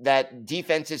that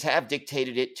defenses have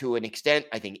dictated it to an extent.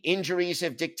 I think injuries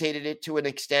have dictated it to an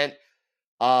extent.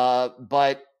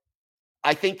 But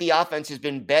I think the offense has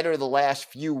been better the last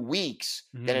few weeks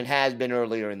than it has been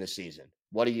earlier in the season.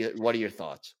 What are your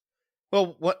thoughts?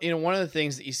 Well, one of the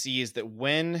things that you see is that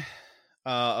when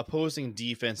opposing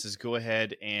defenses go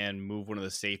ahead and move one of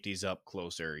the safeties up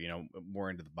closer, more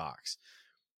into the box,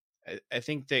 I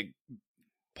think that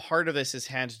part of this has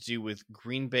had to do with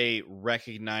Green Bay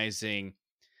recognizing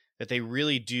that they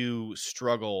really do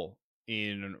struggle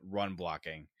in run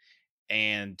blocking.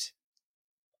 And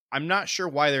I'm not sure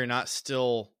why they're not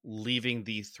still leaving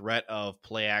the threat of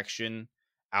play action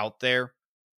out there.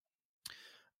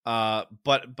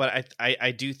 But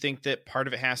I do think that part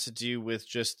of it has to do with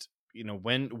just,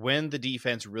 when the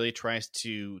defense really tries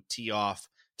to tee off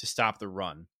to stop the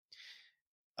run.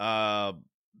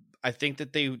 I think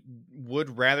that they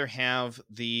would rather have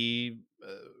the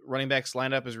running backs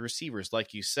lined up as receivers,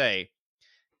 like you say.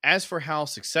 As for how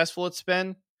successful it's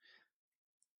been,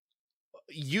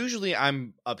 usually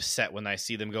I'm upset when I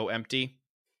see them go empty,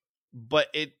 but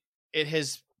it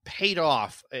has paid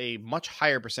off a much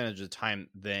higher percentage of the time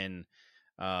than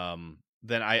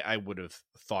I would have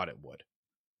thought it would.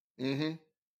 Mm-hmm.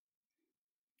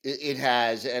 It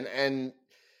has, and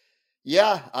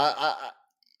yeah,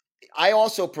 I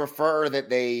also prefer that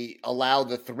they allow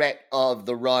the threat of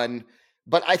the run,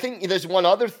 but I think there's one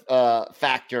other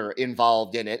factor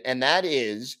involved in it, and that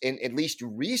is, at least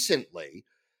recently,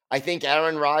 I think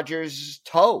Aaron Rodgers'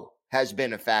 toe has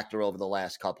been a factor over the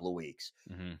last couple of weeks,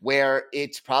 where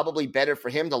it's probably better for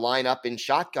him to line up in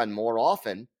shotgun more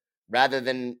often rather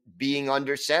than being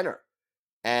under center.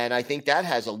 And I think that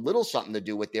has a little something to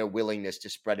do with their willingness to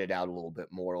spread it out a little bit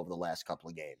more over the last couple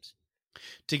of games.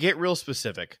 To get real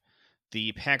specific,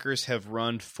 the Packers have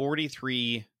run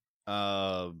 43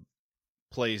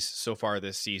 plays so far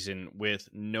this season with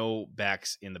no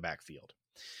backs in the backfield.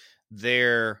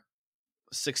 Their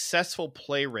successful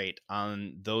play rate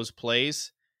on those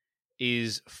plays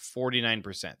is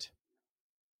 49%.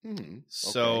 Okay.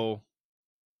 So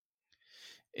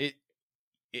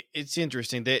it's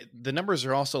interesting that the numbers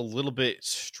are also a little bit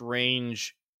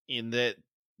strange in that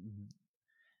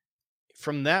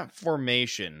from that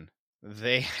formation,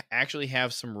 they actually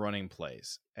have some running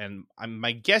plays. And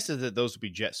my guess is that those would be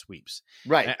jet sweeps.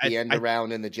 Right. The end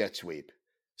around and the jet sweep.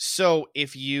 So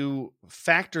if you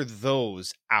factor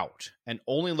those out and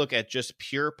only look at just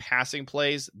pure passing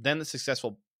plays, then the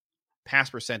successful pass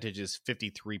percentage is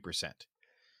 53%.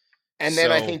 And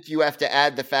then I think you have to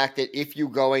add the fact that if you're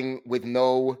going with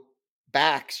no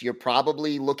backs, you're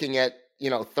probably looking at,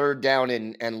 third down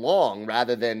and long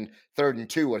rather than 3rd and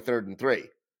 2 or 3rd and 3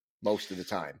 most of the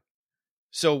time.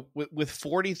 So with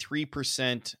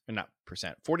 43%,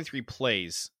 43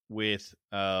 plays with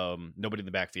nobody in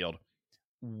the backfield,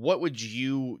 what would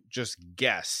you just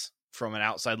guess from an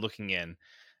outside looking in?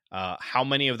 How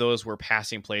many of those were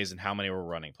passing plays and how many were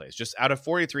running plays? Just out of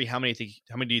 43, how many do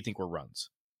you think were runs?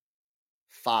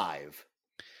 5.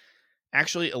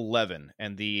 Actually 11,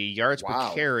 and the yards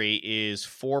per carry is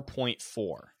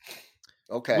 4.4.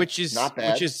 Okay. Which is not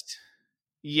bad.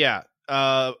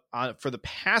 For the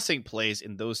passing plays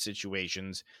in those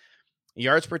situations,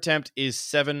 yards per attempt is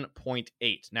 7.8.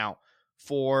 Now,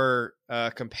 for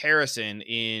comparison,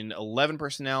 in 11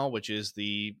 personnel, which is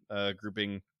the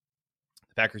grouping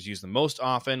the Packers use the most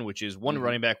often, which is one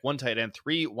running back, one tight end,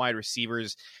 3 wide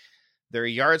receivers, their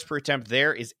yards per attempt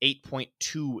there is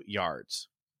 8.2 yards.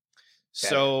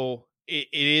 Better. So it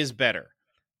is better.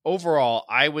 Overall,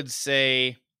 I would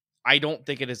say I don't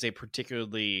think it is a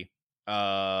particularly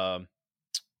good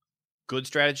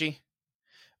strategy,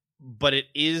 but it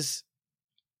is.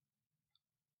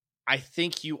 I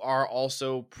think you are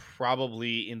also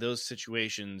probably in those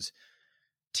situations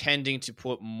tending to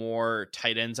put more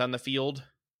tight ends on the field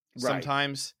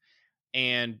sometimes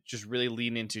and just really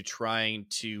lean into trying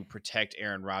to protect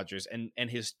Aaron Rodgers. And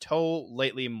his toe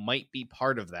lately might be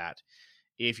part of that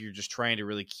if you're just trying to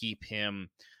really keep him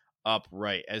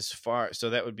upright. So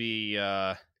that would be...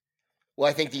 Well,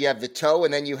 I think you have the toe,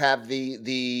 and then you have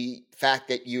the fact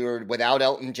that you're without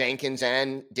Elton Jenkins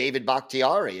and David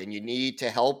Bakhtiari, and you need to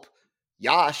help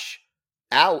Yosh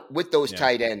out with those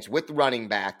tight ends, with running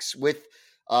backs, with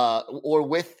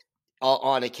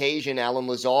on occasion Alan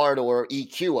Lazard or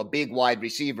EQ, a big wide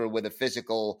receiver with a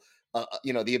physical,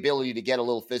 the ability to get a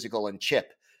little physical and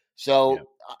chip. So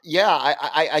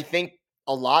I think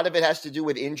a lot of it has to do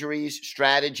with injuries,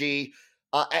 strategy,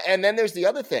 and then there's the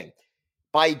other thing.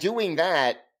 By doing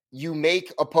that, you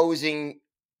make opposing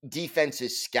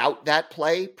defenses scout that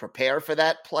play, prepare for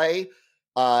that play,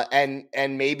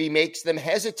 and maybe makes them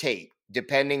hesitate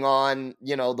depending on,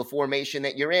 the formation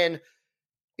that you're in.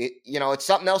 It's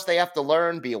something else they have to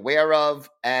learn, be aware of,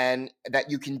 and that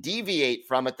you can deviate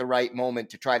from at the right moment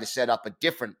to try to set up a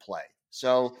different play.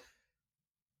 So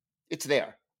it's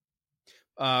there.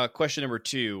 Question number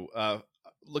 2,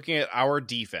 looking at our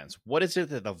defense, what is it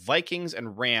that the Vikings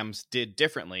and Rams did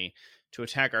differently to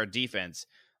attack our defense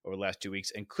over the last 2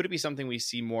 weeks? And could it be something we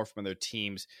see more from other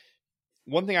teams?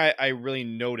 One thing I really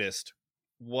noticed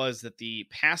was that the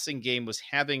passing game was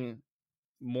having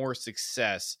more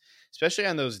success, especially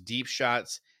on those deep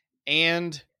shots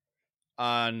and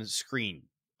on screen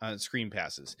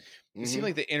passes. It seemed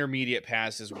like the intermediate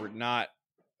passes were not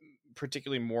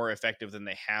particularly more effective than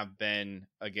they have been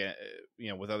again,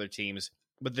 with other teams,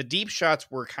 but the deep shots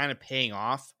were kind of paying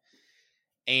off,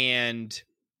 and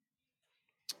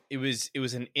it was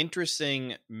an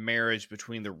interesting marriage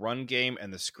between the run game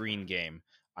and the screen game,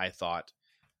 I thought.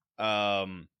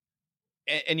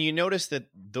 And you notice that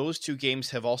those two games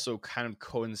have also kind of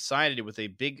coincided with a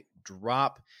big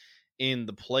drop in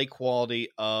the play quality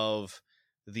of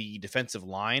the defensive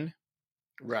line.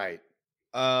 Right.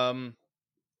 And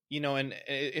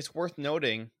it's worth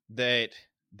noting that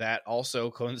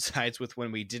also coincides with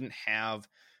when we didn't have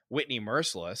Whitney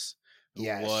Mercilus, who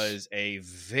was a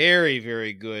very,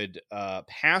 very good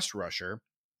pass rusher.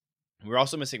 We're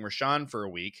also missing Rashawn for a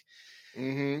week.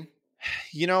 Mm-hmm.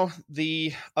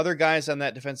 The other guys on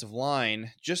that defensive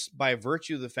line, just by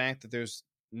virtue of the fact that there's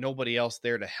nobody else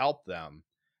there to help them,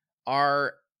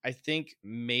 are, I think,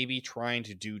 maybe trying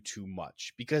to do too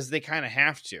much because they kind of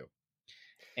have to.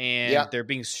 And they're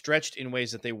being stretched in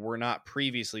ways that they were not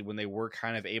previously when they were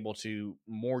kind of able to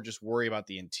more just worry about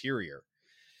the interior.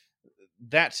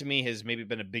 That, to me, has maybe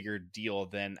been a bigger deal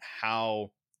than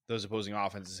how those opposing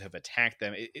offenses have attacked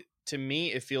them. To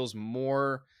me, it feels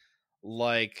more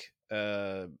like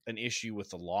an issue with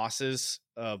the losses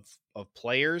of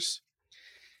players.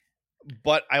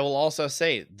 But I will also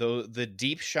say, though, the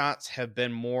deep shots have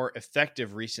been more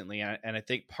effective recently, and I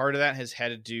think part of that has had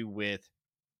to do with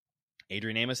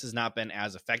Adrian Amos has not been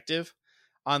as effective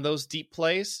on those deep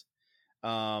plays,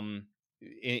 in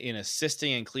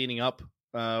assisting and cleaning up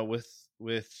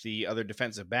with the other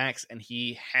defensive backs, and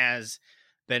he has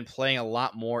been playing a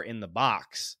lot more in the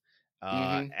box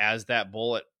as that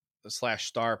bullet /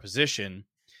 star position,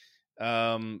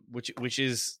 which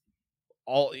is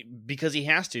all because he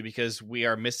has to, because we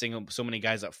are missing so many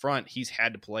guys up front. He's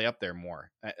had to play up there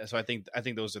more. So I think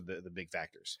those are the big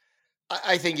factors.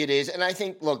 I think it is. And I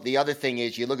think, look, the other thing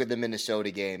is you look at the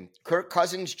Minnesota game, Kirk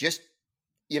Cousins just,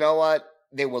 you know what?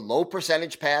 They were low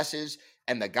percentage passes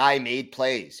and the guy made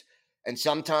plays. And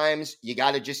sometimes you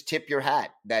got to just tip your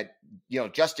hat that,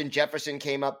 Justin Jefferson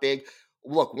came up big.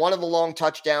 Look, one of the long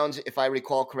touchdowns, if I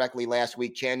recall correctly, last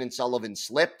week, Chandon Sullivan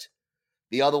slipped.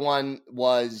 The other one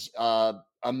was a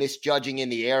misjudging in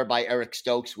the air by Eric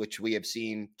Stokes, which we have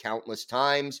seen countless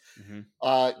times.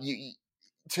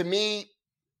 To me,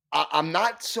 I'm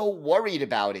not so worried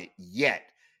about it yet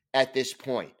at this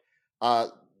point.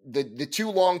 The two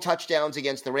long touchdowns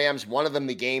against the Rams, one of them,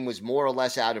 the game was more or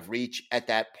less out of reach at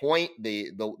that point,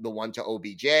 the one to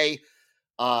OBJ.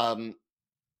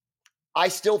 I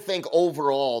still think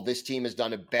overall this team has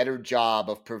done a better job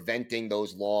of preventing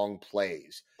those long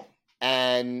plays.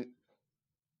 And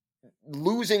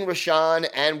losing Rashawn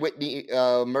and Whitney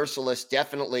Mercilus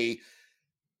definitely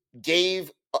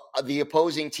gave the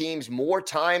opposing teams more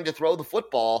time to throw the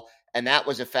football, and that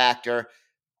was a factor.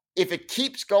 If it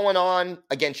keeps going on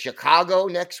against Chicago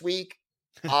next week,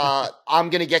 I'm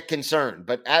going to get concerned.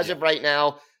 But as of right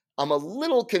now, I'm a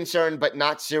little concerned, but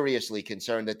not seriously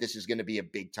concerned that this is going to be a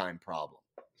big-time problem.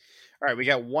 All right, we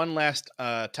got one last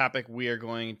topic we are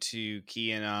going to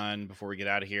key in on before we get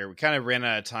out of here. We kind of ran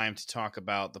out of time to talk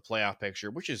about the playoff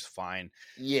picture, which is fine.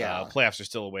 Yeah. Playoffs are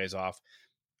still a ways off.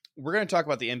 We're going to talk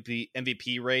about the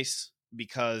MVP race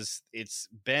because it's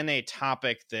been a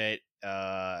topic that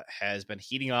has been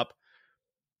heating up.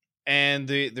 And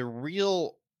the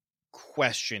real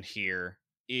question here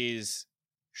is,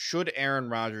 should Aaron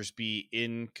Rodgers be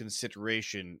in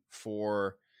consideration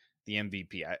for the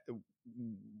MVP?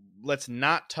 Let's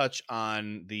not touch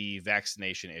on the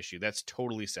vaccination issue. That's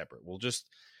totally separate. We'll just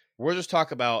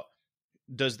talk about,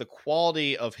 does the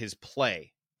quality of his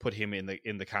play put him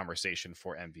in the conversation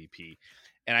for MVP?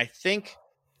 And I think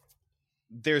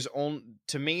there's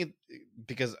to me,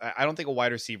 because I don't think a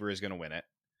wide receiver is going to win it.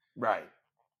 Right.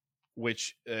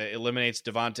 Which eliminates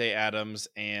Devontae Adams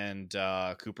and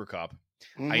Cooper Kupp.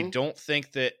 Mm-hmm. I don't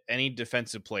think that any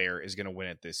defensive player is going to win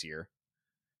it this year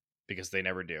because they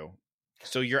never do.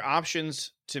 So your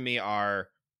options to me are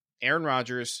Aaron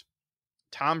Rodgers,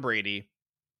 Tom Brady,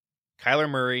 Kyler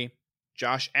Murray,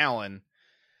 Josh Allen,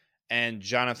 and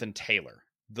Jonathan Taylor.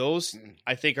 Those,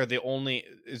 I think, are the only.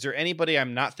 Is there anybody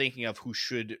I'm not thinking of who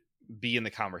should be in the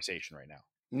conversation right now?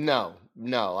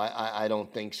 No, I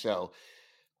don't think so.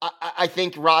 I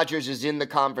think Rodgers is in the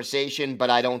conversation, but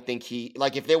I don't think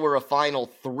if there were a final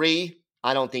three,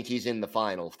 I don't think he's in the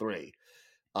final three.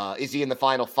 Is he in the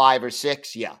final 5 or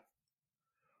 6? Yeah.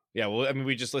 Yeah, well, I mean,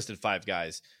 we just listed 5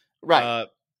 guys. Right.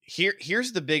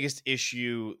 Here's the biggest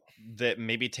issue that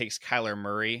maybe takes Kyler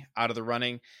Murray out of the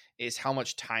running is how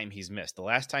much time he's missed. The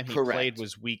last time he played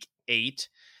was week 8.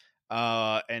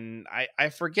 And I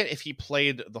forget if he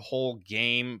played the whole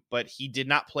game, but he did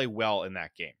not play well in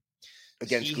that game.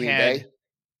 Against Green Bay?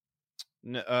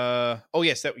 Oh,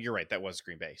 yes, you're right. That was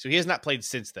Green Bay. So he has not played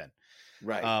since then.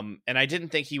 Right. And I didn't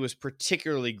think he was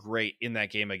particularly great in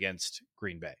that game against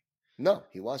Green Bay. No,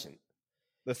 he wasn't.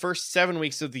 The first 7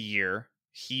 weeks of the year,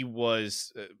 he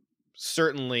was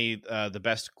certainly the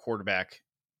best quarterback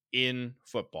in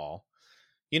football.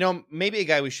 You know, maybe a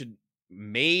guy we should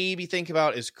maybe think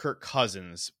about is Kirk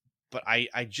Cousins, but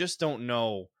I just don't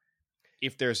know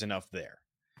if there's enough there.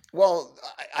 Well,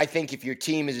 I think if your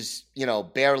team is,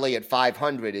 barely at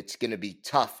 500, it's going to be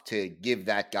tough to give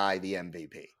that guy the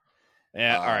MVP.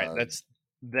 Yeah, all right,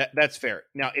 that's fair.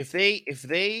 Now, if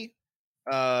they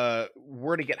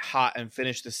were to get hot and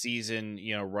finish the season,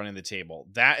 running the table,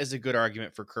 that is a good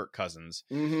argument for Kirk Cousins.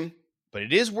 Mm-hmm. But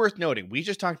it is worth noting, we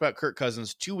just talked about Kirk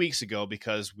Cousins 2 weeks ago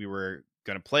because we were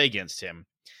going to play against him.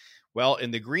 Well,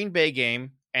 in the Green Bay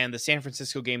game and the San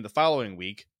Francisco game the following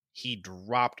week, he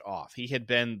dropped off. He had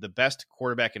been the best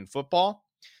quarterback in football.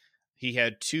 He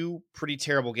had 2 pretty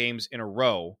terrible games in a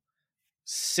row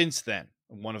since then,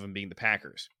 one of them being the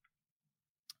Packers.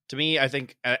 To me, I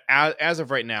think as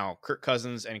of right now, Kirk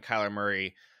Cousins and Kyler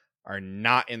Murray are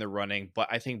not in the running, but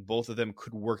I think both of them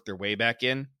could work their way back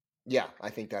in. Yeah, I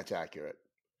think that's accurate.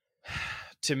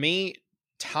 To me,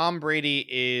 Tom Brady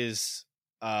is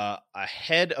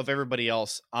ahead of everybody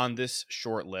else on this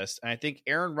short list. And I think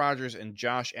Aaron Rodgers and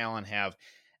Josh Allen have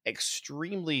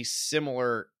extremely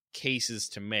similar cases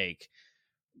to make.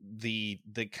 The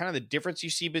kind of the difference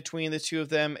you see between the two of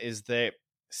them is that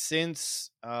since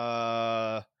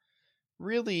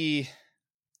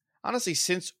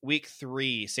since week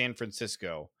 3, San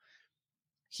Francisco,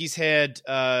 he's had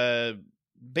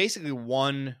basically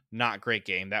one not great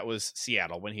game. That was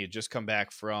Seattle when he had just come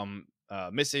back from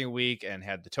missing a week and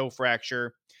had the toe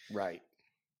fracture. Right.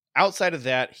 Outside of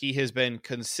that, he has been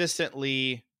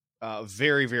consistently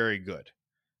very, very good.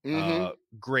 Mm-hmm.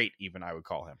 Great, even, I would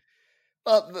call him.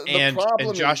 And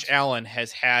Josh Allen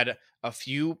has had a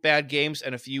few bad games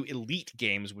and a few elite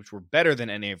games, which were better than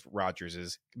any of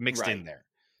Rodgers's mixed in there.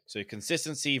 So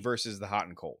consistency versus the hot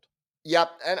and cold.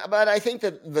 Yep. But I think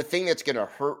that the thing that's going to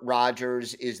hurt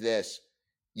Rodgers is this.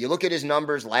 You look at his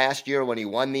numbers last year when he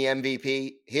won the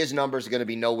MVP, his numbers are going to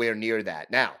be nowhere near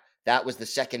that. Now, that was the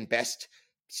second best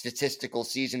statistical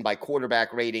season by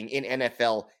quarterback rating in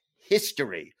NFL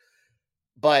history.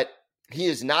 But he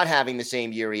is not having the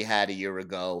same year he had a year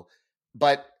ago.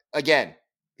 But again,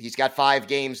 he's got 5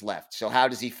 games left. So how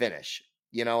does he finish?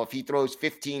 If he throws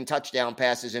 15 touchdown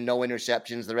passes and no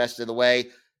interceptions the rest of the way,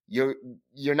 you're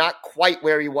not quite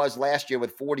where he was last year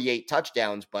with 48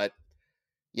 touchdowns. But,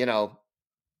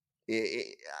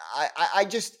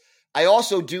 I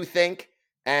also do think,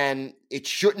 and it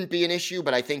shouldn't be an issue,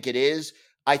 but I think it is.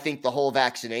 I think the whole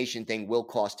vaccination thing will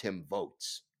cost him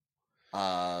votes.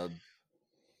 Well,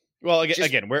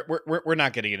 again, we're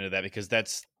not getting into that because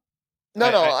that's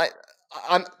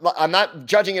I'm not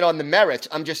judging it on the merits.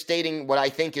 I'm just stating what I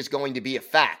think is going to be a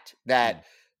fact, that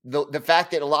the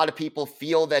fact that a lot of people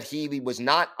feel that he was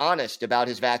not honest about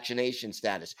his vaccination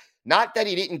status, not that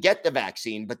he didn't get the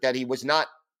vaccine, but that he was not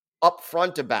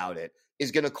upfront about it,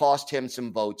 is going to cost him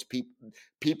some votes.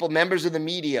 People, members of the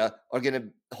media are going to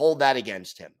hold that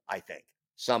against him, I think.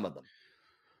 Some of them.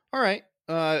 All right.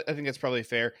 I think that's probably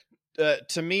fair.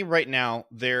 To me right now,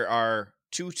 there's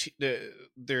 2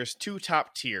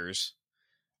 top tiers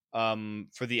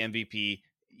for the MVP.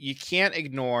 You can't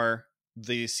ignore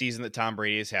the season that Tom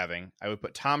Brady is having. I would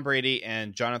put Tom Brady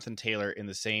and Jonathan Taylor in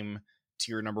the same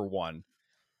tier, number 1.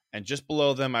 And just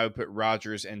below them, I would put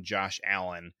Rodgers and Josh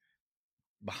Allen.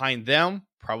 Behind them,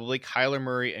 probably Kyler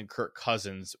Murray and Kirk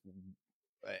Cousins.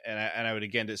 And I would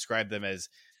again describe them as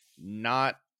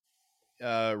not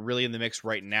really in the mix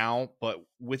right now, but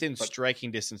within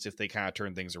striking distance if they kind of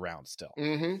turn things around still.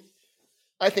 Mm-hmm.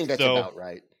 I think that's about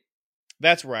right.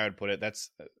 That's where I would put it. That's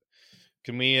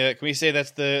can we say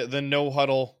that's the no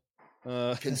huddle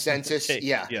consensus?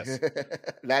 Yeah. Yes.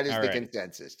 That is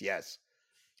consensus. Yes.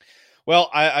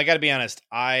 Well, I got to be honest.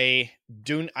 I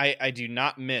do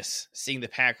not miss seeing the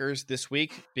Packers this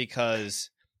week because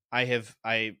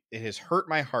it has hurt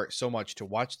my heart so much to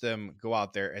watch them go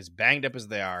out there as banged up as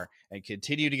they are and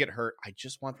continue to get hurt. I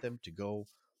just want them to go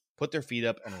put their feet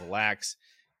up and relax,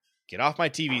 get off my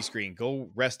TV screen, go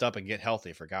rest up and get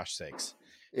healthy, for gosh sakes.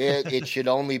 It should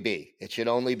only be. It should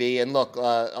only be. And look,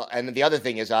 and the other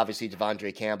thing is obviously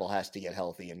Devondre Campbell has to get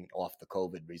healthy and off the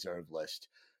COVID reserve list.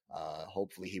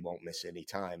 Hopefully he won't miss any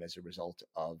time as a result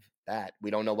of that.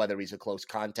 We don't know whether he's a close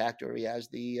contact or he has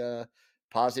the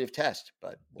positive test,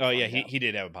 but he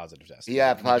did have a positive test.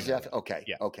 Yeah, positive. Okay.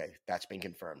 Yeah. Okay. That's been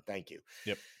confirmed. Thank you.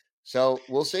 Yep. So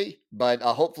we'll see, but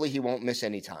hopefully he won't miss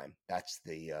any time. That's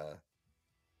the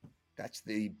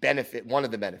benefit. One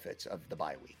of the benefits of the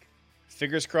bye week.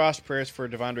 Fingers crossed, prayers for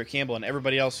Devondre Campbell and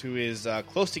everybody else who is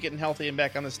close to getting healthy and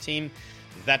back on this team.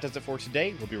 That does it for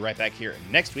today. We'll be right back here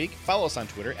next week. Follow us on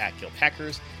Twitter at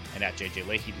KillPackers and at JJ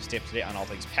Leahy to stay up to date on all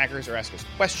things Packers or ask us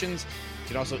questions. You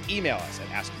can also email us at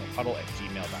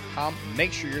askthepuddle@gmail.com.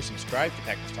 Make sure you're subscribed to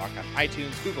Packers Talk on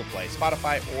iTunes, Google Play,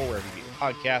 Spotify, or wherever you get your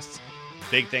podcasts.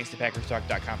 Big thanks to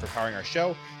PackersTalk.com for powering our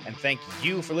show, and thank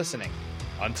you for listening.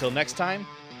 Until next time,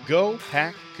 go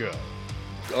Pack Go.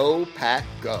 Go Pack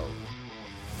Go.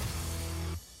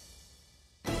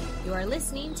 You are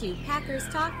listening to Packers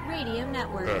Talk Radio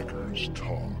Network.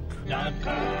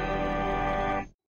 PackersTalk.com.